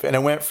leave. And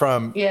it went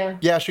from,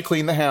 she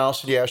cleaned the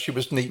house. Yeah, she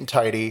was neat and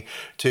tidy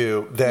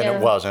to then it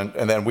wasn't.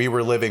 And then we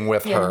were living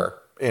with her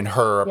in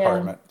her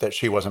apartment that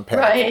she wasn't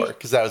paying for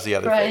because that was the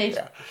other thing.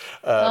 Yeah.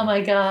 Oh,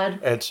 my God.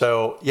 And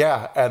so,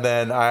 and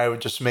then I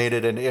just made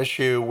it an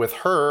issue with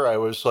her. I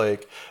was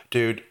like,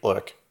 dude,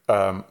 look,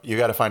 you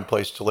got to find a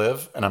place to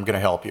live and I'm going to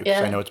help you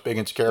because I know it's big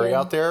and scary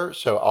out there.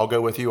 So I'll go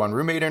with you on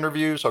roommate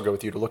interviews. I'll go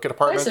with you to look at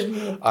apartments.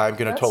 I'm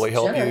going to totally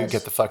help you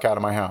get the fuck out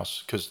of my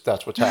house because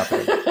that's what's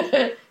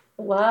happening.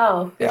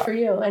 Wow. Good for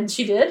you. And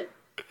she did?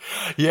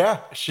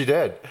 Yeah, she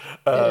did.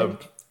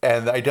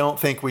 And I don't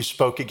think we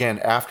spoke again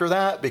after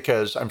that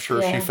because I'm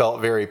sure she felt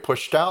very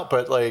pushed out,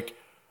 but like,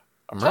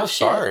 I'm real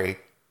sorry,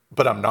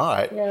 but I'm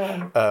not.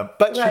 Yeah.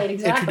 But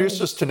she introduced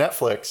us to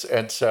Netflix.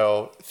 And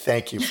so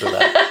thank you for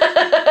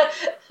that.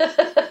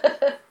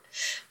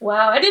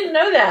 Wow. I didn't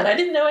know that. I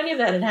didn't know any of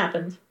that had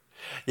happened.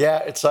 Yeah,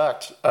 it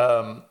sucked.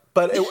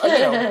 But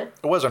it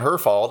wasn't her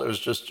fault. It was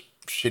just,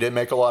 she didn't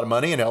make a lot of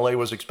money and LA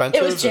was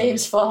expensive. It was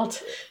James'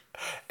 fault.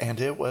 And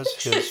it was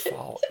his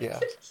fault. Yeah.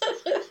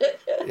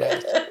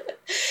 Yes.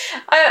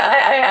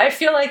 I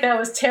feel like that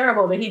was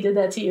terrible that he did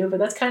that to you, but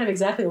that's kind of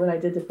exactly what I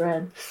did to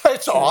Brad.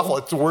 It's awful.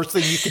 It's the worst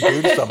thing you can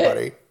do to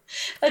somebody.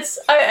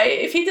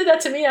 If he did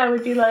that to me, I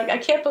would be like, I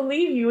can't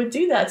believe you would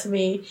do that to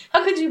me.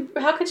 How could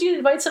you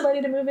invite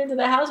somebody to move into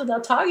the house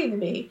without talking to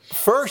me?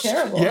 First,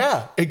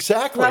 yeah,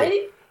 exactly.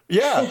 Right?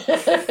 Yeah.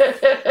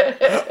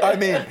 I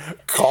mean,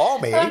 call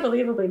me.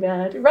 Unbelievably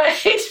bad,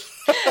 right?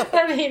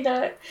 I mean,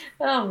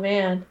 oh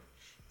man.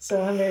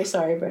 So I'm very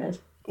sorry, Brad.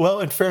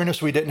 Well, in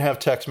fairness, we didn't have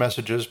text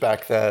messages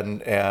back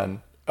then, and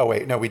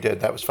we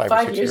did. That was 5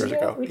 or 6 years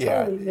ago. We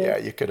totally did. Yeah,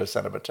 you could have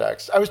sent him a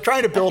text. I was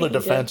trying to build a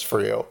defense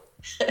for you.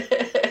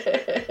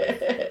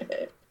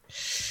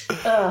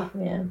 Oh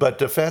man! But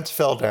defense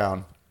fell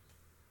down.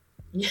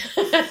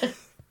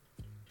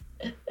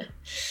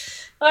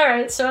 All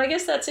right, so I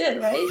guess that's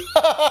it, right?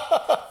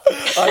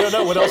 I don't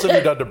know. What else have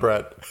you done to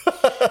Brett?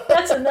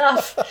 That's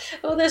enough.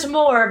 Well, there's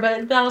more,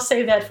 but I'll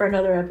save that for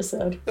another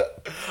episode.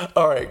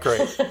 All right,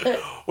 great.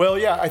 Well,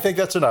 yeah, I think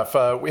that's enough.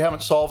 We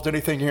haven't solved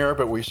anything here,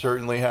 but we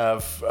certainly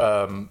have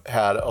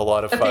had a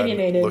lot of fun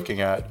looking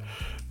at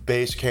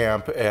base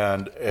camp,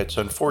 and it's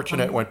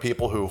unfortunate when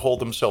people who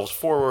hold themselves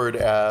forward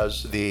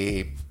as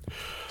the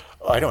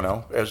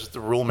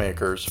rule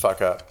makers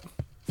fuck up.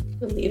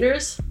 The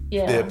leaders?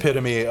 Yeah. The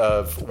epitome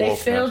of wokeness. They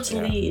failed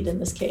to lead in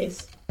this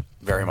case.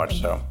 Very much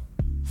so.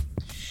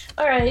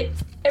 All right,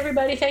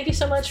 everybody, thank you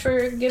so much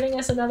for giving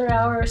us another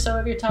hour or so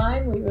of your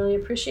time. We really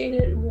appreciate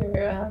it.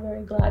 We're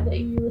very glad that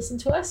you listened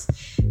to us,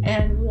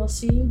 and we'll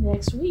see you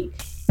next week.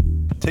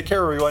 Take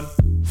care, everyone.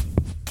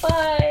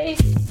 Bye.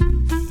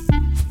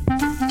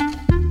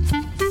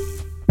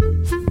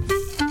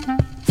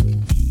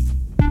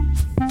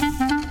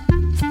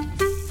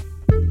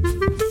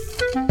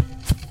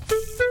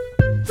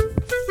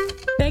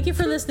 Thank you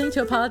for listening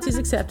to Apologies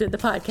Accepted, the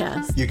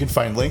podcast. You can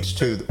find links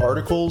to the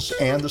articles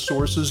and the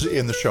sources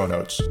in the show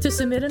notes. To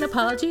submit an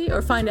apology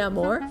or find out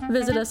more,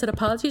 visit us at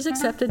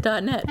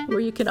apologiesaccepted.net, where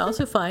you can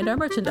also find our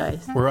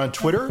merchandise. We're on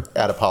Twitter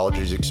at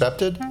Apologies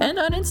Accepted. And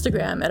on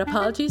Instagram at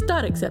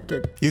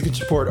apologies.accepted. You can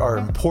support our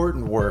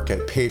important work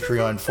at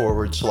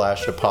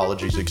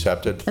Patreon.com/Apologies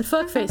Accepted. And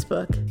fuck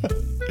Facebook.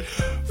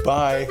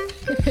 Bye.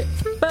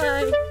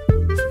 Bye.